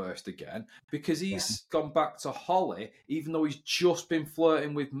Haz the worst again because he's gone back to Holly, even though he's just been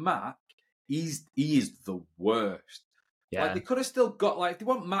flirting with Mac. He is the worst. Yeah. Like, they could have still got, like, if they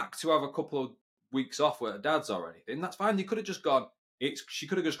want Mac to have a couple of weeks off with her dad's or anything, that's fine. They could have just gone, she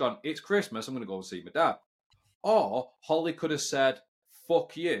could have just gone, it's Christmas, I'm going to go and see my dad. Or Holly could have said,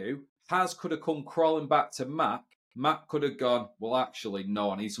 fuck you. Haz could have come crawling back to Mac. Matt could have gone, well, actually,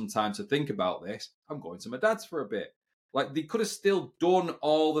 no, I need some time to think about this. I'm going to my dad's for a bit. Like, they could have still done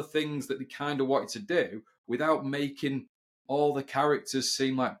all the things that they kind of wanted to do without making all the characters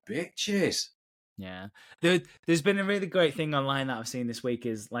seem like bitches. Yeah. There's been a really great thing online that I've seen this week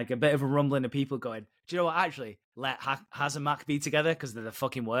is like a bit of a rumbling of people going, do you know what, actually, let Haz and Mac be together because they're the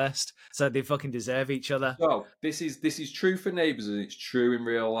fucking worst. So they fucking deserve each other. So this is true for Neighbours and it's true in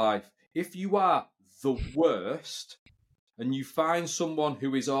real life. If you are the worst and you find someone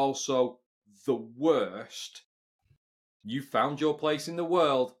who is also the worst, you found your place in the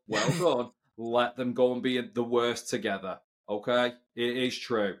world. Well done. Let them go and be the worst together. Okay? It is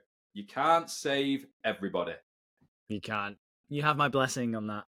true. You can't save everybody. You can't. You have my blessing on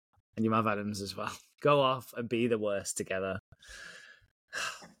that. And you have Adam's as well. Go off and be the worst together.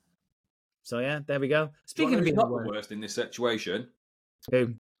 So yeah, there we go. Speaking of being not the worst in this situation.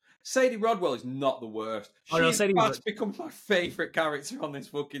 Who? Sadie Rodwell is not the worst. She's become my favourite character on this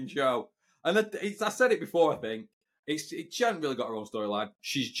fucking show. And I said it before, I think. She hasn't really got her own storyline.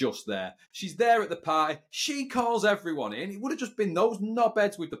 She's just there. She's there at the party. She calls everyone in. It would have just been those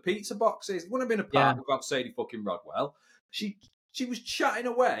knobheads with the pizza boxes. It wouldn't have been a party without Sadie fucking Rodwell. She was chatting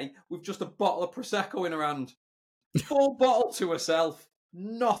away with just a bottle of Prosecco in her hand. Full bottle to herself,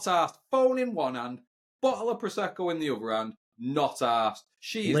 not asked. Phone in one hand, bottle of Prosecco in the other hand, not asked.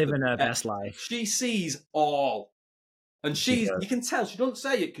 She is Living her best life. She sees all. And you can tell she doesn't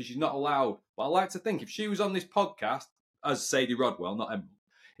say it because she's not allowed. But I like to think if she was on this podcast as Sadie Rodwell, not Emerald,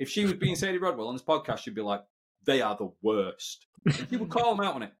 if she was being Sadie Rodwell on this podcast, she'd be like, they are the worst. And she would call them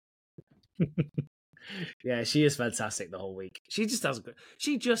out on it. Yeah, she is fantastic the whole week. She just does good.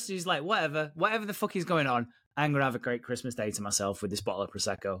 She just is like, whatever the fuck is going on, I'm going to have a great Christmas day to myself with this bottle of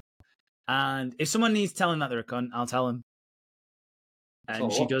Prosecco. And if someone needs telling that they're a cunt, I'll tell them.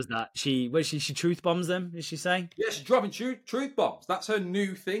 And she does that. She truth bombs them, is she saying? Yeah, she's dropping truth bombs. That's her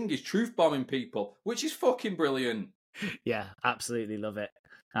new thing, is truth bombing people, which is fucking brilliant. Yeah, absolutely love it.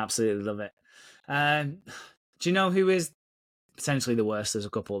 Absolutely love it. Do you know who is potentially the worst as a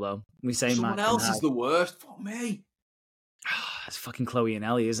couple, though? We say someone else is the worst. Fuck me. It's fucking Chloe and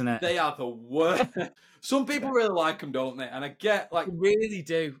Ellie, isn't it? They are the worst. Some people really like them, don't they? And I get like, really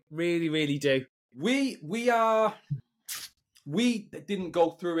do, really do. We didn't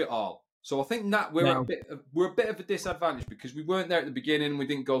go through it all, so I think that we're a bit of a disadvantage because we weren't there at the beginning. We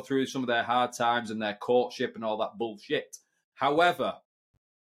didn't go through some of their hard times and their courtship and all that bullshit. However,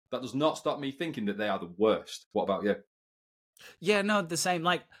 that does not stop me thinking that they are the worst. What about you? Yeah, no, the same.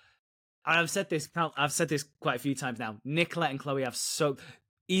 Like I've said this quite a few times now. Nicolette and Chloe have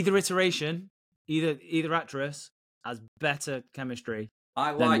either iteration, either actress has better chemistry.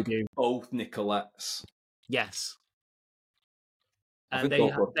 I like both Nicolettes. Yes. And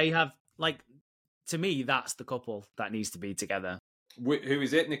they have, like, to me, that's the couple that needs to be together. Who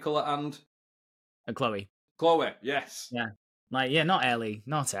is it, Nicolette and Chloe? Chloe, yes. Yeah. Like, yeah, not Ellie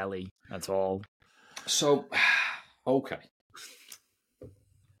at all. So, okay.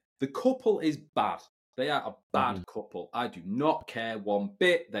 The couple is bad. They are a bad couple. I do not care one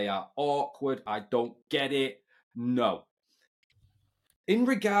bit. They are awkward. I don't get it. No. In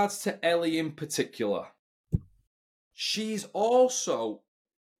regards to Ellie in particular, she's also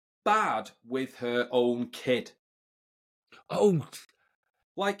bad with her own kid. Oh.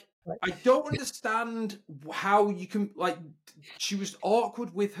 Like, I don't understand how you can, like, she was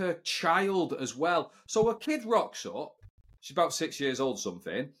awkward with her child as well. So her kid rocks up. She's about 6 years old,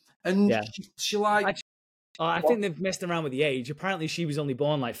 something. And she like... I think they've messed around with the age. Apparently she was only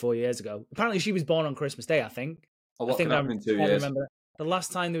born like 4 years ago. Apparently she was born on Christmas Day, I think. Oh, what can happen in 2 years? Remember the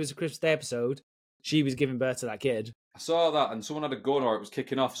last time there was a Christmas Day episode, she was giving birth to that kid. I saw that, and someone had a gun or it was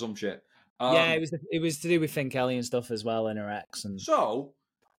kicking off some shit. Yeah, it was to do with Finn Kelly and stuff as well, and her ex. And so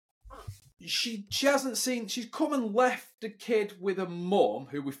she hasn't seen. She's come and left the kid with a mum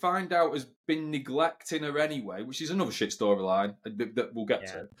who we find out has been neglecting her anyway, which is another shit storyline that we'll get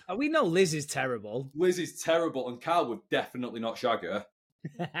to. We know Liz is terrible. Liz is terrible, and Carl would definitely not shag her.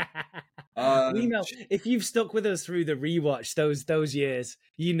 We know if you've stuck with us through the rewatch those years,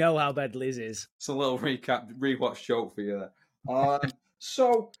 you know how bad Liz is. It's a little rewatch joke for you there.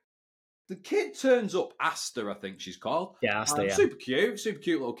 So the kid turns up, Asta, I think she's called. Yeah, Asta. Super cute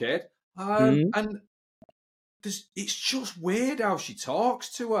little kid. And it's just weird how she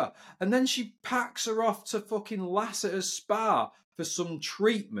talks to her, and then she packs her off to fucking Lassiter's spa for some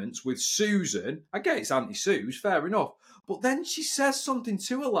treatments with Susan. I get it's Auntie Sue's, fair enough. But then she says something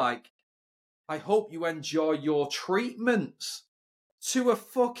to her like, I hope you enjoy your treatments, to a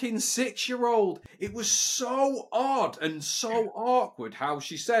fucking 6-year-old. It was so odd and so awkward how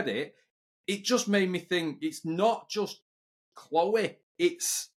she said it. It just made me think it's not just Chloe,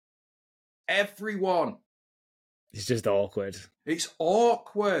 it's everyone. It's just awkward. It's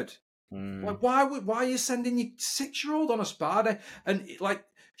awkward. Like, why are you sending your 6-year-old on a spa day? And like,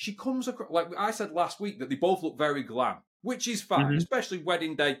 she comes across, like I said last week, that they both look very glam, which is fine, especially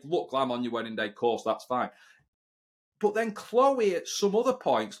wedding day. Look glam on your wedding day, course, that's fine. But then Chloe at some other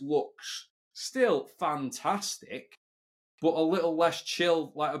points looks still fantastic, but a little less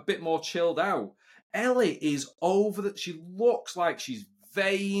chilled, like a bit more chilled out. Ellie is she looks like she's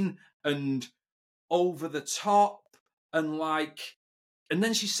vain and over the top, and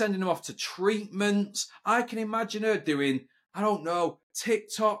then she's sending him off to treatments. I can imagine her doing, I don't know,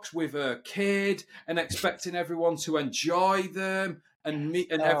 TikToks with her kid and expecting everyone to enjoy them, and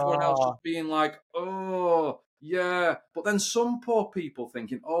everyone else just being like, oh, yeah. But then some poor people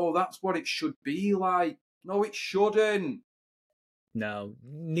thinking, oh, that's what it should be like. No, it shouldn't. No,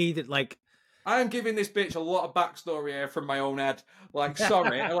 neither, like... I am giving this bitch a lot of backstory here from my own head. Like,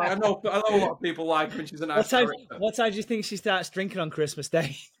 sorry. I know a lot of people like when she's a nice character. What time do you think she starts drinking on Christmas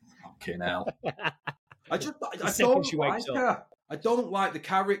Day? Fucking hell. I don't like her. I don't like the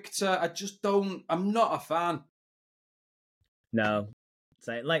character. I just don't. I'm not a fan. No.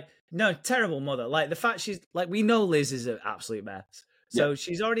 Say like, no, terrible mother. Like the fact she's like, we know Liz is an absolute mess. So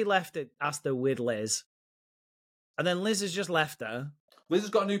she's already left Asta with Liz, and then Liz has just left her. Liz has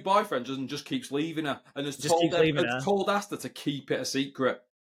got a new boyfriend and just keeps leaving her, and has told Asta to keep it a secret.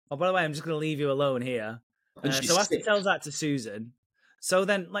 Oh, by the way, I'm just going to leave you alone here. And so Asta tells that to Susan. So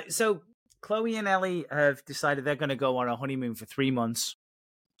then, Chloe and Ellie have decided they're going to go on a honeymoon for 3 months.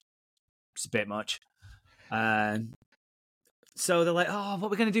 It's a bit much. So they're like, oh, what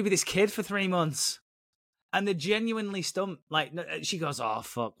are we going to do with this kid for 3 months? And they're genuinely stumped. Like, she goes, oh,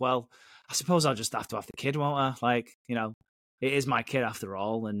 fuck, well, I suppose I'll just have to have the kid, won't I? Like, you know, it is my kid after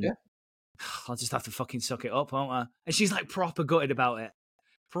all, and I'll just have to fucking suck it up, won't I? And she's like proper gutted about it.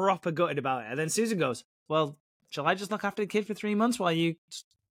 And then Susan goes, well, shall I just look after the kid for 3 months while you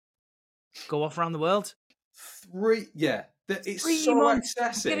go off around the world? It's 3 so months.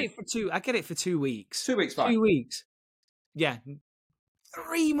 excessive. I get it for 2 weeks. 2 weeks, fine. 2 weeks. Yeah.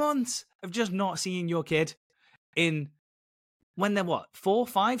 3 months of just not seeing your kid when they're what, 4,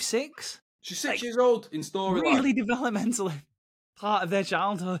 5, 6? She's 6 years old in storyline. Really developmental part of their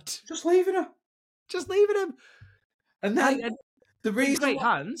childhood. Just leaving her. And then the reason great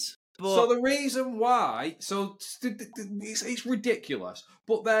hands. But... So the reason why, it's ridiculous.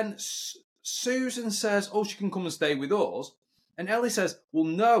 But then Susan says, "Oh, she can come and stay with us," and Ellie says, "Well,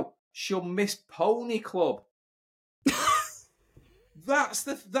 no, she'll miss Pony Club." That's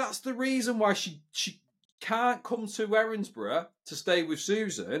the reason why she can't come to Erinsborough to stay with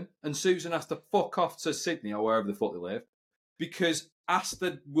Susan, and Susan has to fuck off to Sydney or wherever the fuck they live, because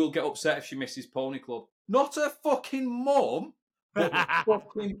Asta will get upset if she misses Pony Club. Not her fucking mum, but the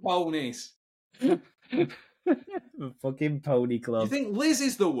fucking ponies. Fucking Pony Club. Do you think Liz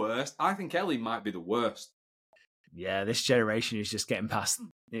is the worst? I think Ellie might be the worst. Yeah, this generation is just getting passed.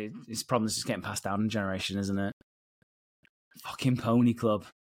 His problems just getting passed down in generation, isn't it? Fucking Pony Club.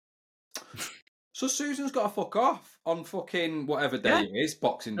 So Susan's got to fuck off on fucking whatever day it is,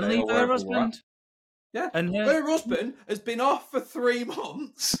 Boxing Day or leave her whatever. husband. Yeah, and her husband has been off for 3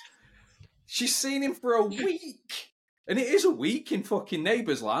 months. She's seen him for a week, and it is a week in fucking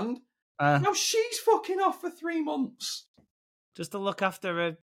Neighbours Land. Now she's fucking off for 3 months just to look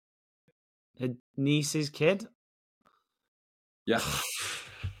after her niece's kid. Yeah,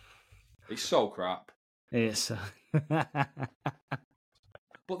 it's so crap. It's.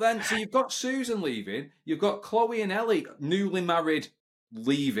 But then, so you've got Susan leaving, you've got Chloe and Ellie, newly married,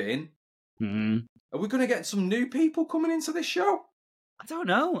 leaving. Mm-hmm. Are we going to get some new people coming into this show? I don't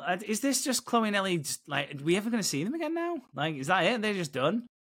know. Is this just Chloe and Ellie? Are we ever going to see them again now? Like, is that it? They're just done?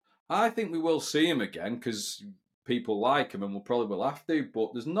 I think we will see them again because people like them and we'll probably will have to.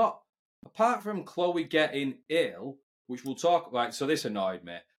 But there's not, apart from Chloe getting ill, which we'll talk about. So this annoyed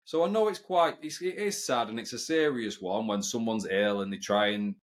me. So I know it is sad and it's a serious one when someone's ill and they try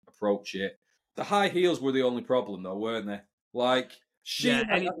and approach it. The high heels were the only problem though, weren't they? Like she has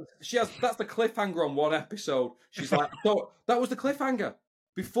that's the cliffhanger on one episode. She's like, that was the cliffhanger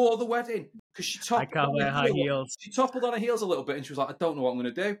before the wedding because she toppled on her heels a little bit and she was like, I don't know what I'm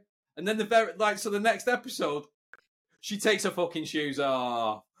going to do. And then the next episode, she takes her fucking shoes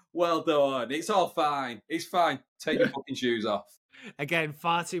off. Well done. It's all fine. It's fine. Take your fucking shoes off. Again,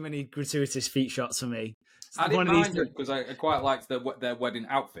 far too many gratuitous feet shots for me. I didn't mind it because I quite liked their wedding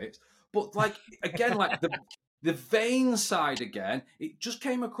outfits. But like again, like the vain side again, it just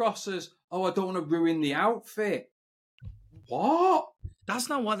came across as, oh, I don't want to ruin the outfit. What? That's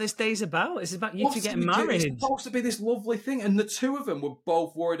not what this day's about. It's about you two getting married. It's supposed to be this lovely thing, and the two of them were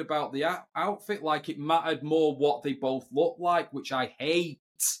both worried about the outfit, like it mattered more what they both looked like, which I hate.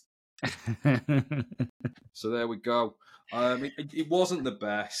 So there we go. It wasn't the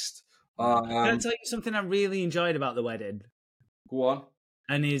best. Can I tell you something I really enjoyed about the wedding? Go on.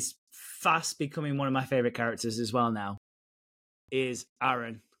 And is fast becoming one of my favourite characters as well now, is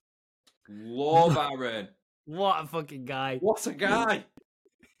Aaron. Love Aaron. What a fucking guy. What a guy.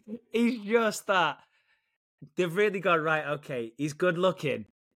 He's just that. They've really got right, okay, he's good looking.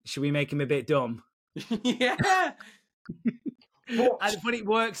 Should we make him a bit dumb? Yeah. But it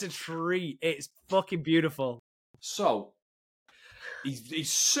works a treat. It's fucking beautiful. So,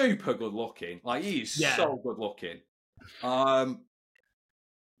 he's super good looking. Like, he is so good looking.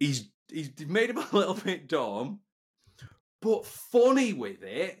 He's made him a little bit dumb, but funny with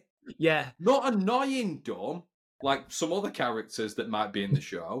it. Yeah. Not annoying dumb, like some other characters that might be in the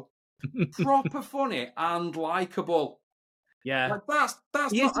show. Proper funny and likeable. Yeah. Like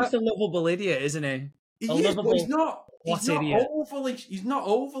he's just a lovable idiot, isn't he? But he's not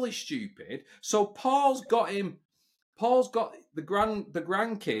overly stupid. So Paul's got the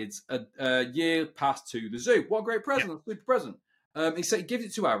grandkids a year past to the zoo. What a great present, super present. He said he gives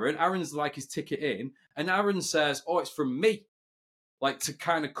it to Aaron. Aaron's like his ticket in, and Aaron says, "Oh, it's from me," like to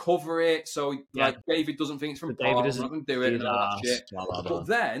kind of cover it, so like David doesn't think it's from Paul. I'm not going to do it and all that shit. But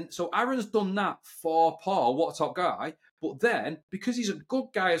then, so Aaron's done that for Paul. What a top guy! But then, because he's a good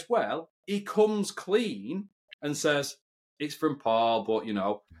guy as well, he comes clean and says it's from Paul. But you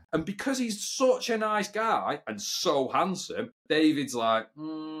know, and because he's such a nice guy and so handsome, David's like,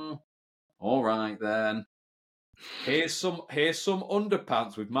 all right then. Here's some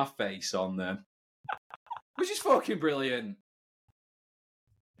underpants with my face on them, which is fucking brilliant.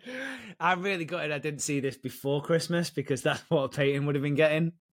 I'm really gutted I didn't see this before Christmas because that's what Peyton would have been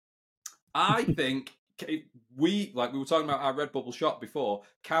getting. I think we were talking about our Redbubble shop before.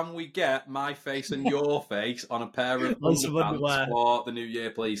 Can we get my face and your face on a pair of underpants for the new year,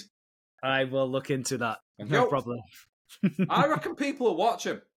 please? I will look into that. No problem. I reckon people will watch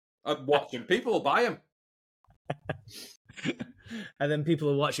them. People will buy them. And then people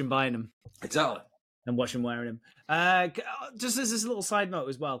are watching buying them. Exactly. And watching wearing them. Just as this little side note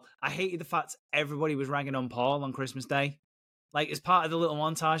as well, I hated the fact everybody was ragging on Paul on Christmas Day. Like, as part of the little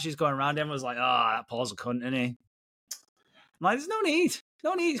montages going around, everyone was like, that Paul's a cunt, isn't he? I'm like, there's no need.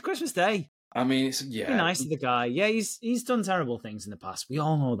 No need. It's Christmas Day. I mean, Be nice to the guy. Yeah, he's done terrible things in the past. We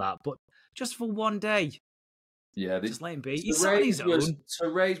all know that. But just for one day. Yeah, just let him be. He's on his own.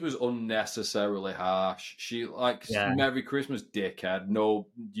 Therese was unnecessarily harsh. She Merry Christmas, dickhead. No,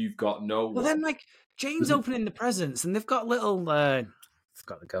 you've got no. Well, then Jane's opening the presents, and they've got little. I've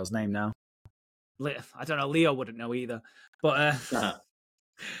got the girl's name now. I don't know. Leo wouldn't know either, but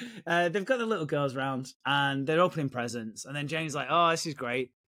they've got the little girls round, and they're opening presents, and then Jane's like, "Oh, this is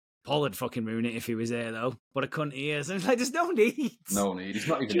great." Paul would fucking ruin it if he was there, though. But a cunt he is, and it's like, there's no need. No need. He's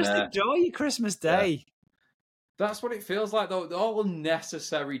not even just there. Enjoy your Christmas Day. Yeah. That's what it feels like, though. They're all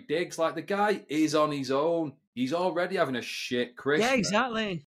unnecessary digs. Like, the guy is on his own. He's already having a shit Christmas. Yeah,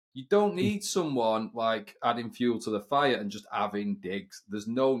 exactly. You don't need someone, like, adding fuel to the fire and just having digs. There's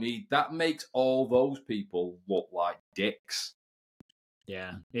no need. That makes all those people look like dicks.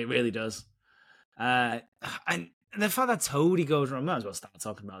 Yeah, it really does. And the fact that Toadie goes around, might as well start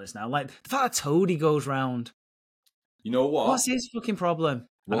talking about this now. Like, the fact that Toadie goes round. You know what? What's his fucking problem?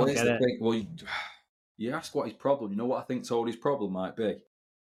 I don't get it. Well, you ask what his problem. You know what I think Toadie's problem might be?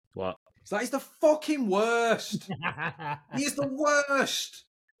 What? It's like he's the fucking worst. He's the worst.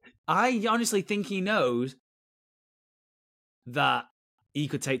 I honestly think he knows that he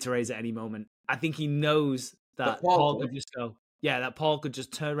could take Therese at any moment. I think he knows that Paul could just go. Yeah, that Paul could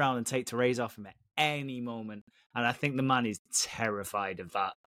just turn around and take Therese off him at any moment. And I think the man is terrified of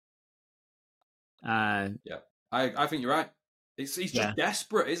that. Yeah, I think you're right. He's just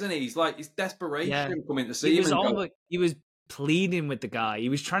desperate, isn't he? He's like, it's desperation coming to see him. He was pleading with the guy. He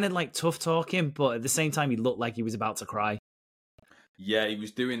was trying to like tough talk him, but at the same time, he looked like he was about to cry. Yeah, he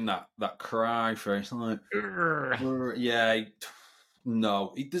was doing that cry face, like, yeah.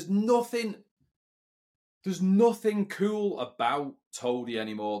 There's nothing cool about Toadie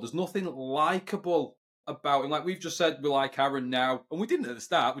anymore. There's nothing likable about him. Like we've just said, we like Aaron now, and we didn't at the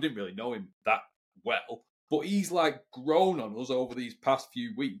start. We didn't really know him that well. But he's like grown on us over these past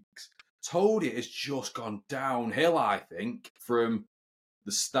few weeks. Toadie has just gone downhill, I think, from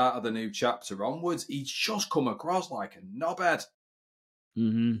the start of the new chapter onwards. He's just come across like a knobhead.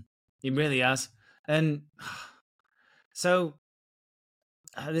 Mm-hmm. He really has. And so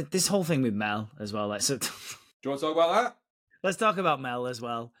this whole thing with Mel as well. Like, so do you want to talk about that? Let's talk about Mel as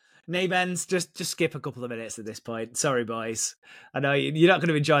well. Nabens, just skip a couple of minutes at this point. Sorry, boys. I know you're not going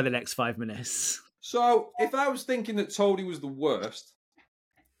to enjoy the next 5 minutes. So, if I was thinking that Toadie was the worst,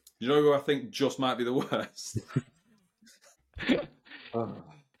 you know who I think just might be the worst?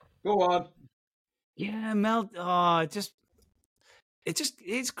 Go on. Yeah, Mel.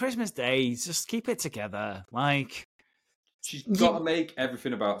 It's Christmas Day. Just keep it together. Like, she's got to make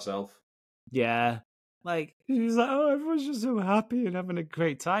everything about herself. Yeah. Like, she's like, oh, everyone's just so happy and having a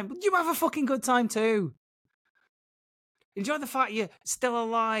great time. But you have a fucking good time too. Enjoy the fact you're still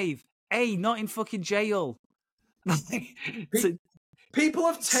alive. Hey, not in fucking jail. People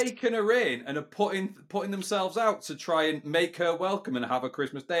have taken her in and are putting themselves out to try and make her welcome and have a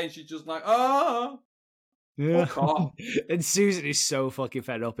Christmas Day, and she's just like, yeah. Fuck off. And Susan is so fucking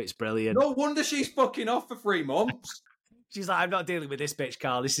fed up. It's brilliant. No wonder she's fucking off for 3 months. She's like, I'm not dealing with this bitch,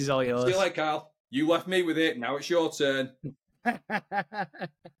 Carl. This is all yours. See you later, Carl. You left me with it. Now it's your turn.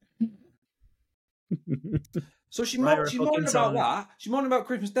 So she's moaning about that. She's moaning about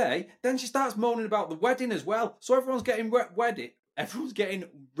Christmas Day. Then she starts moaning about the wedding as well. So everyone's getting ready. Everyone's getting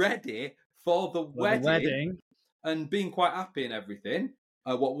ready for the wedding and being quite happy and everything.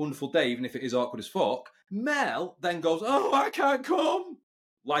 What a wonderful day, even if it is awkward as fuck. Mel then goes, "Oh, I can't come."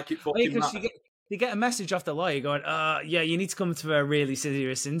 Like it fucking Because matters. you get a message off the lawyer going, yeah, you need to come to a really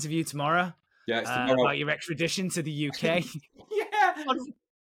serious interview tomorrow. Yeah, it's tomorrow. About your extradition to the UK. Yeah.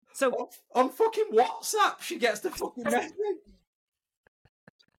 So On fucking WhatsApp, she gets the fucking message.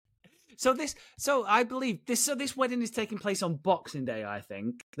 So I believe this wedding is taking place on Boxing Day, I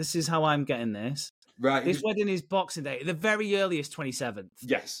think. This is how I'm getting this. Right. This wedding is Boxing Day, the very earliest 27th.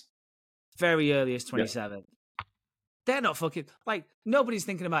 Yes. Very earliest 27th. They're not fucking like nobody's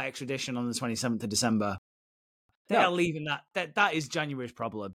thinking about extradition on the 27th of December. They are leaving that. That is January's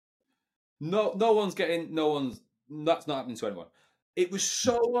problem. No one's that's not happening to anyone. It was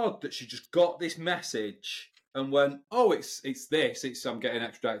so odd that she just got this message and went, "Oh, it's I'm getting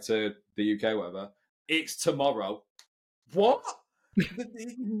extradited to the UK, whatever. It's tomorrow." What?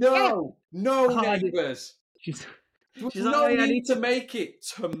 No neighbours. She's No like, I need need to make it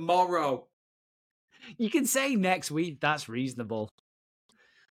tomorrow. You can say next week. That's reasonable.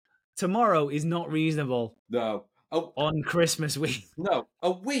 Tomorrow is not reasonable. No. On Christmas week. No,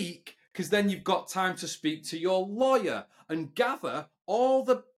 a week, because then you've got time to speak to your lawyer and gather all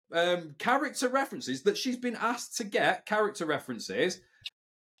the character references that she's been asked to get, character references.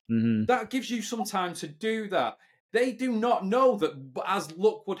 Mm-hmm. That gives you some time to do that. They do not know that, as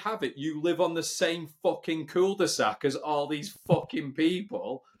luck would have it, you live on the same fucking cul-de-sac as all these fucking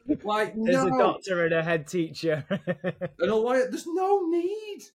people. Like, There's no. a doctor and a head teacher. And a lawyer, there's no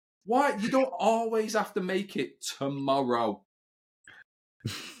need. Why? You don't always have to make it tomorrow.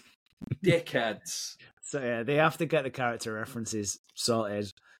 Dickheads. So yeah, they have to get the character references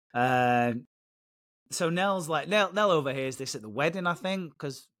sorted. So Nell's like, Nell overhears this at the wedding, I think,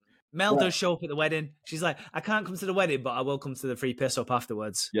 because Mel does show up at the wedding. She's like, I can't come to the wedding, but I will come to the free piss up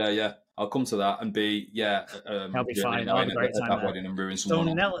afterwards. Yeah. I'll come to that and I'll be fine. I'll have a great time that there. wedding and ruin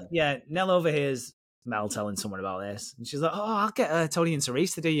someone. So Nell overhears Mel telling someone about this, and she's like, "Oh, I'll get Tony and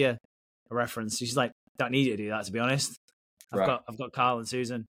Cerise to do you a reference." She's like, "Don't need you to do that, to be honest. I've got Carl and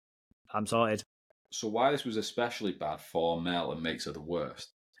Susan. I'm sorted." So why this was especially bad for Mel and makes her the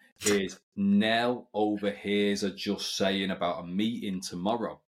worst is Nell overhears her just saying about a meeting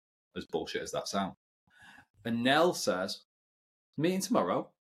tomorrow, as bullshit as that sounds. And Nell says, "Meeting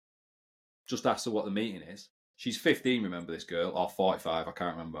tomorrow?" Just asked her what the meeting is. She's 15, remember this girl, or 45, I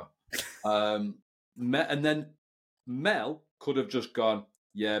can't remember. And then Mel could have just gone,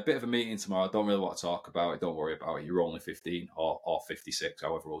 "Yeah, a bit of a meeting tomorrow. I don't really want to talk about it. Don't worry about it. You're only 15 or 56,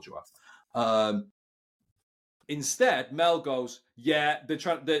 however old you are." Instead, Mel goes, "Yeah,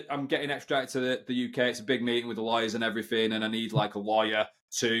 I'm getting extradited to the UK. It's a big meeting with the lawyers and everything, and I need like a lawyer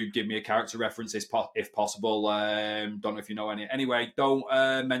to give me a character reference if possible. Don't know if you know any. Anyway, don't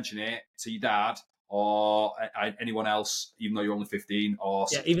mention it to your dad or anyone else, even though you're only 15 or..."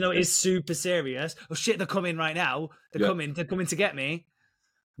 Yeah, even though it is super serious. Oh shit, they're coming right now. They're coming to get me.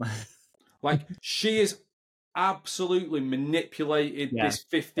 Like, she is absolutely manipulated this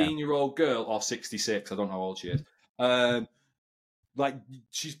 15-year-old girl, or 66, I don't know how old she is. Like,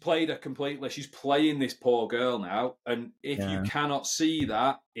 she's played her completely. She's playing this poor girl now, and if you cannot see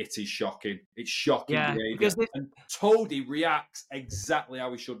that, it is shocking. It's shocking behaviour. And Toadie reacts exactly how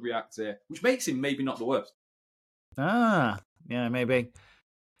he should react here, which makes him maybe not the worst. Yeah, maybe.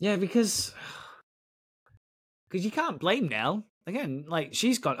 Yeah, because you can't blame Nell. Again, like,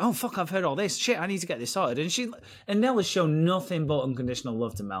 she's gone, "Oh, fuck, I've heard all this. Shit, I need to get this sorted." And Nell has shown nothing but unconditional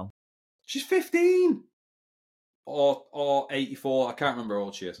love to Mel. She's 15. Or 84. I can't remember how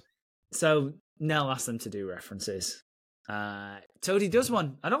old she is. So Nell asked them to do references. Toadie does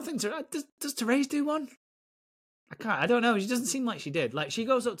one. I don't think... Does Therese do one? I don't know. She doesn't seem like she did. Like, she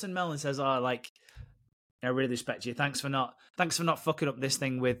goes up to Mel and says, "Oh, like, I really respect you. Thanks for not fucking up this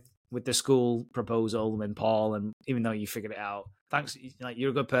thing with the school proposal and Paul, and even though you figured it out, thanks. Like, you're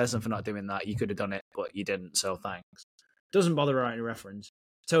a good person for not doing that. You could have done it, but you didn't, so thanks." Doesn't bother writing a reference.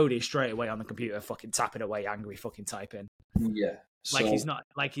 Toadie straight away on the computer, fucking tapping away, angry, fucking typing. Yeah.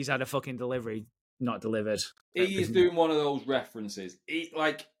 Like he's had a fucking delivery not delivered. He is doing one of those references.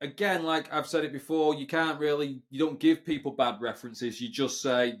 Like I've said it before, you don't give people bad references. You just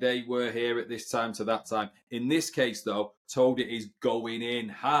say they were here at this time to that time. In this case, though, Toadie is going in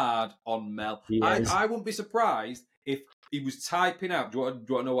hard on Mel. I wouldn't be surprised if he was typing out. Do you want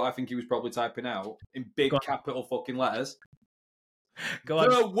to know what I think he was probably typing out? In big capital fucking letters. Go on.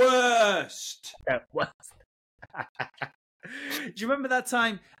 The worst. Do you remember that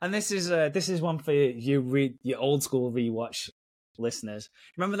time? And this is one for your old school rewatch listeners.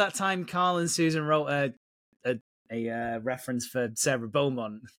 Remember that time Carl and Susan wrote a reference for Sarah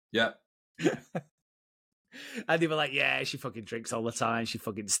Beaumont? Yeah. And they were like, yeah, she fucking drinks all the time. She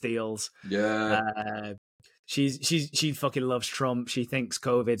fucking steals. Yeah. She fucking loves Trump. She thinks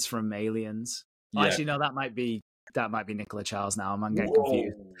COVID's from aliens. Oh, Yeah. actually, no, that might be Nicola Charles now. I'm getting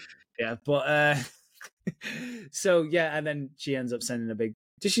confused. Yeah, but so yeah, and then she ends up sending a big.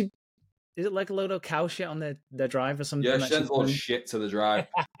 Is it like a load of cow shit on their drive or something? Yeah, that she sends a lot of done? shit to the drive,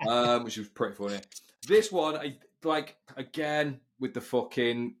 which was pretty funny. This one, again, with the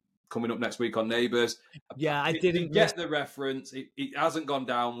fucking coming up next week on Neighbours. Yeah, I didn't didn't get the reference. It hasn't gone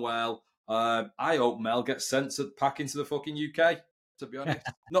down well. I hope Mel gets sent back into the fucking UK, to be honest.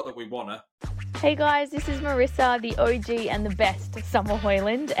 Not that we want her. Hey guys, this is Marissa, the OG and the best Summer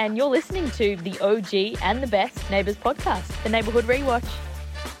Hoyland, and you're listening to the OG and the best Neighbours podcast, the Neighbourhood Rewatch.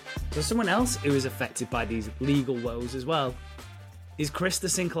 There's someone else who is affected by these legal woes as well. Is Krista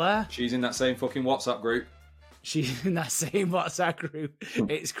Sinclair. She's in that same fucking WhatsApp group. She's in that same WhatsApp group.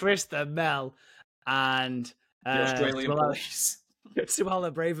 It's Krista, Mel, and The Australian police.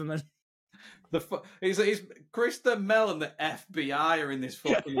 Suella Braverman. It's Krista, Mel, and the FBI are in this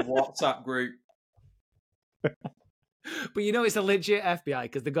fucking WhatsApp group. But you know it's a legit FBI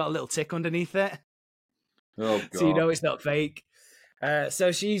because they got a little tick underneath it. Oh, God. So you know it's not fake.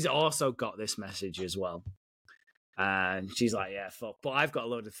 So she's also got this message as well. And she's like, yeah, fuck. But I've got a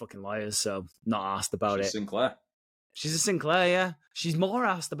load of fucking lawyers, so not asked about She's it. Sinclair. She's a Sinclair, yeah. She's more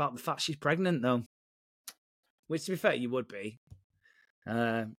asked about the fact she's pregnant, though. Which, to be fair, you would be.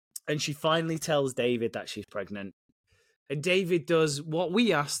 And she finally tells David that she's pregnant. And David does what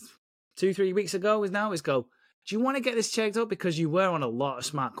we asked 2-3 weeks ago is go, do you want to get this checked out? Because you were on a lot of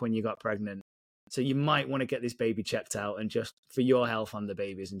smack when you got pregnant. So you might want to get this baby checked out and just for your health and the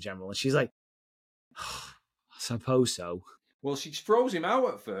babies in general. And she's like, oh, I suppose so. Well, she throws him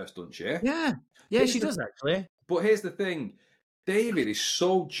out at first, doesn't she? Yeah. Yeah, she does actually. But here's the thing. David is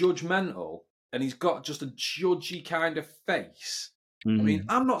so judgmental and he's got just a judgy kind of face. I mean,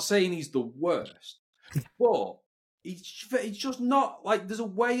 I'm not saying he's the worst, but he's just not like, there's a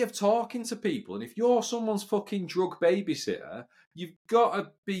way of talking to people. And if you're someone's fucking drug babysitter, you've got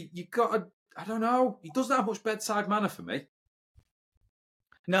to, I don't know. He doesn't have much bedside manner for me.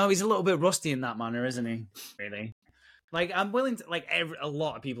 No, he's a little bit rusty in that manner, isn't he? Really? Like, I'm willing to, like, a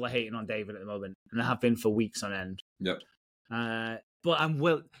lot of people are hating on David at the moment, and have been for weeks on end. Yep.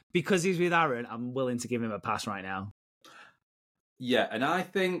 But because he's with Aaron, I'm willing to give him a pass right now. Yeah, and I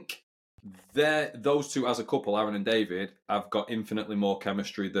think those two as a couple, Aaron and David, have got infinitely more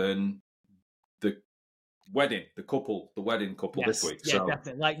chemistry than the wedding couple this week. Yeah,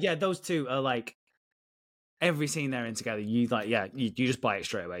 definitely. Like, yeah, those two are like every scene they're in together. You like, yeah, you just buy it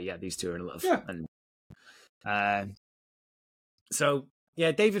straight away. Yeah, these two are in love. Yeah. And so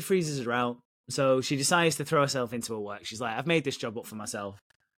yeah, David freezes her out. So she decides to throw herself into her work. She's like, I've made this job up for myself.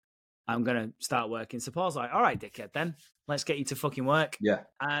 I'm gonna start working. So Paul's like, all right, dickhead, then let's get you to fucking work. Yeah.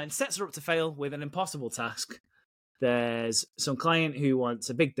 And sets her up to fail with an impossible task. There's some client who wants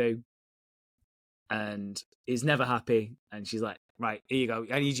a big do and is never happy. And she's like, right, here you go.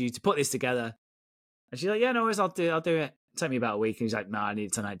 I need you to put this together. And she's like, yeah, no worries, I'll do it. Take me about a week. And he's like, nah, I need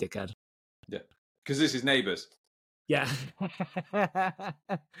it tonight, dickhead. Yeah. Because this is Neighbours. Yeah.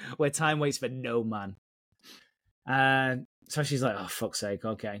 Where time waits for no man. So she's like, oh, fuck's sake,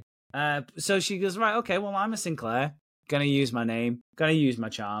 okay. So she goes, right, okay, well, I'm a Sinclair. Gonna use my name. Gonna use my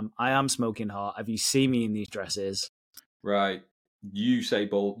charm. I am smoking hot. Have you seen me in these dresses? Right. You say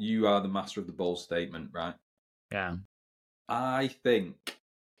bold. You are the master of the bold statement, right? Yeah. I think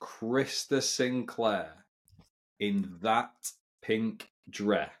Krista Sinclair in that pink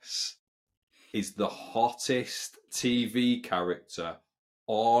dress is the hottest TV character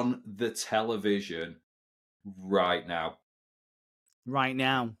on the television right now. Right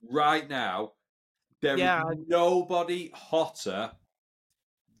now. Right now, there is nobody hotter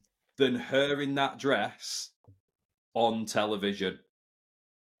than her in that dress on television.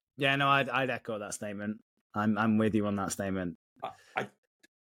 Yeah, no, I'd echo that statement. I'm with you on that statement.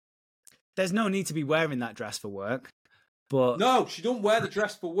 There's no need to be wearing that dress for work, but no, she don't wear the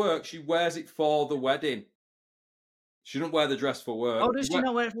dress for work. She wears it for the wedding. She don't wear the dress for work. Oh, does she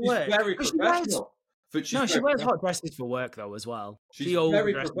not wear it for work? She's very professional. She wears hot dresses for work though as well. She's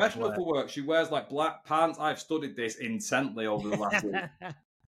very professional for work. She wears like black pants. I've studied this intently over the last week.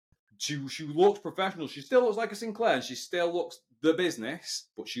 She looks professional. She still looks like a Sinclair, and she still looks the business,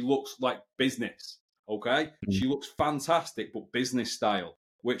 but she looks like business. Okay, she looks fantastic, but business style,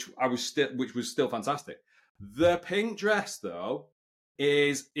 which was still fantastic. The pink dress though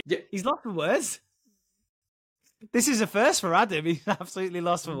is he's lost for words. This is a first for Adam. He's absolutely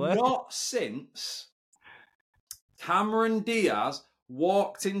lost for words. Not since Cameron Diaz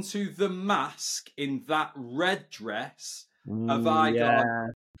walked into The Mask in that red dress, have I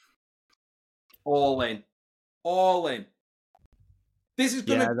gone all in? All in. This is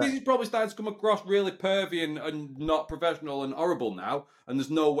probably starting to come across really pervy and not professional and horrible now, and there's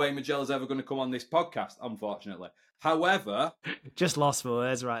no way Magella's ever going to come on this podcast, unfortunately. However, just lost for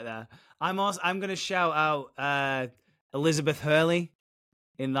words right there. I'm going to shout out Elizabeth Hurley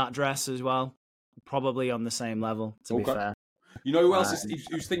in that dress as well, probably on the same level. To be fair, you know who else is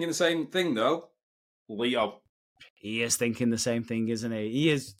who's thinking the same thing though? Leo. He is thinking the same thing, isn't he? He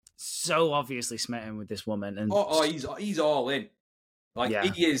is so obviously smitten with this woman, and he's all in.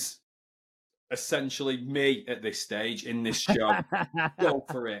 He is essentially me at this stage in this show. Go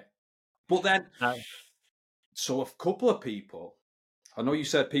for it. But then, so a couple of people, I know you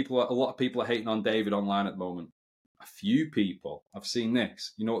said a lot of people are hating on David online at the moment. A few people, I've seen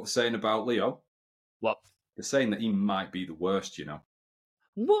this. You know what they're saying about Leo? What? They're saying that he might be the worst, you know.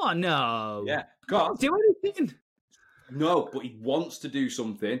 What? No. Yeah. God. Do anything. No, but he wants to do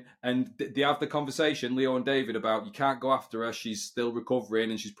something, and they have the conversation, Leo and David, about you can't go after her, she's still recovering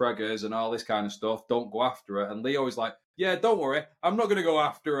and she's preggers and all this kind of stuff, don't go after her. And Leo is like, yeah, don't worry, I'm not going to go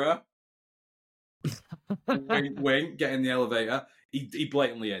after her. Wink, wink, get in the elevator. He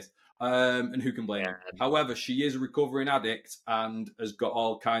blatantly is. And who can blame him? However, she is a recovering addict and has got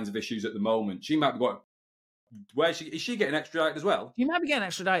all kinds of issues at the moment. She might be going, is she getting extradited as well? She might be getting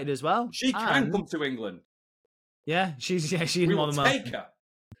extradited as well. She can come to England. Yeah, she's we will take her.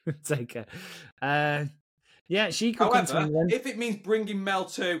 Take her. Yeah, she could come to England. If it means bringing Mel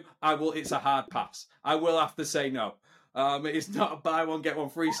too, it's a hard pass. I will have to say no. It's not a buy one get one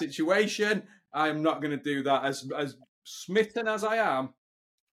free situation. I'm not going to do that. As smitten as I am,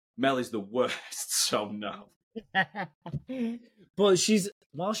 Mel is the worst. So no. But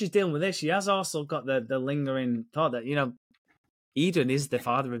while she's dealing with this, she has also got the lingering thought that Eden is the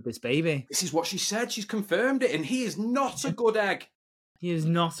father of this baby. This is what she said. She's confirmed it, and he is not a good egg. He is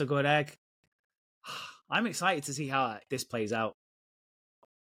not a good egg. I'm excited to see how this plays out.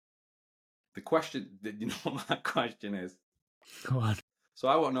 The question, you know what my question is? Go on. So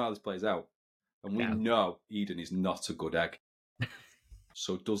I want to know how this plays out. And we know Eden is not a good egg.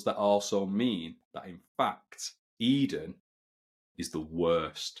 So does that also mean that, in fact, Eden is the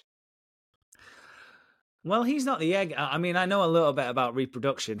worst? Well, he's not the egg. I mean, I know a little bit about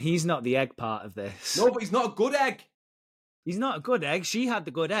reproduction. He's not the egg part of this. No, but he's not a good egg. He's not a good egg. She had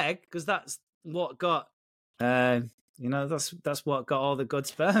the good egg because that's what got, that's what got all the good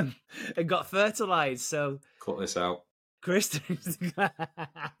sperm and got fertilized. So cut this out, Krista.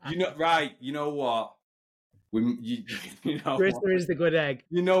 Right? You know what? Krista is the good egg.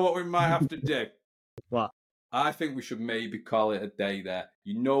 You know what we might have to do? What? I think we should maybe call it a day there.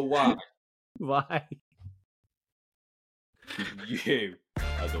 You know why? Why? You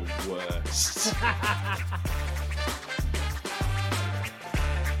are the worst.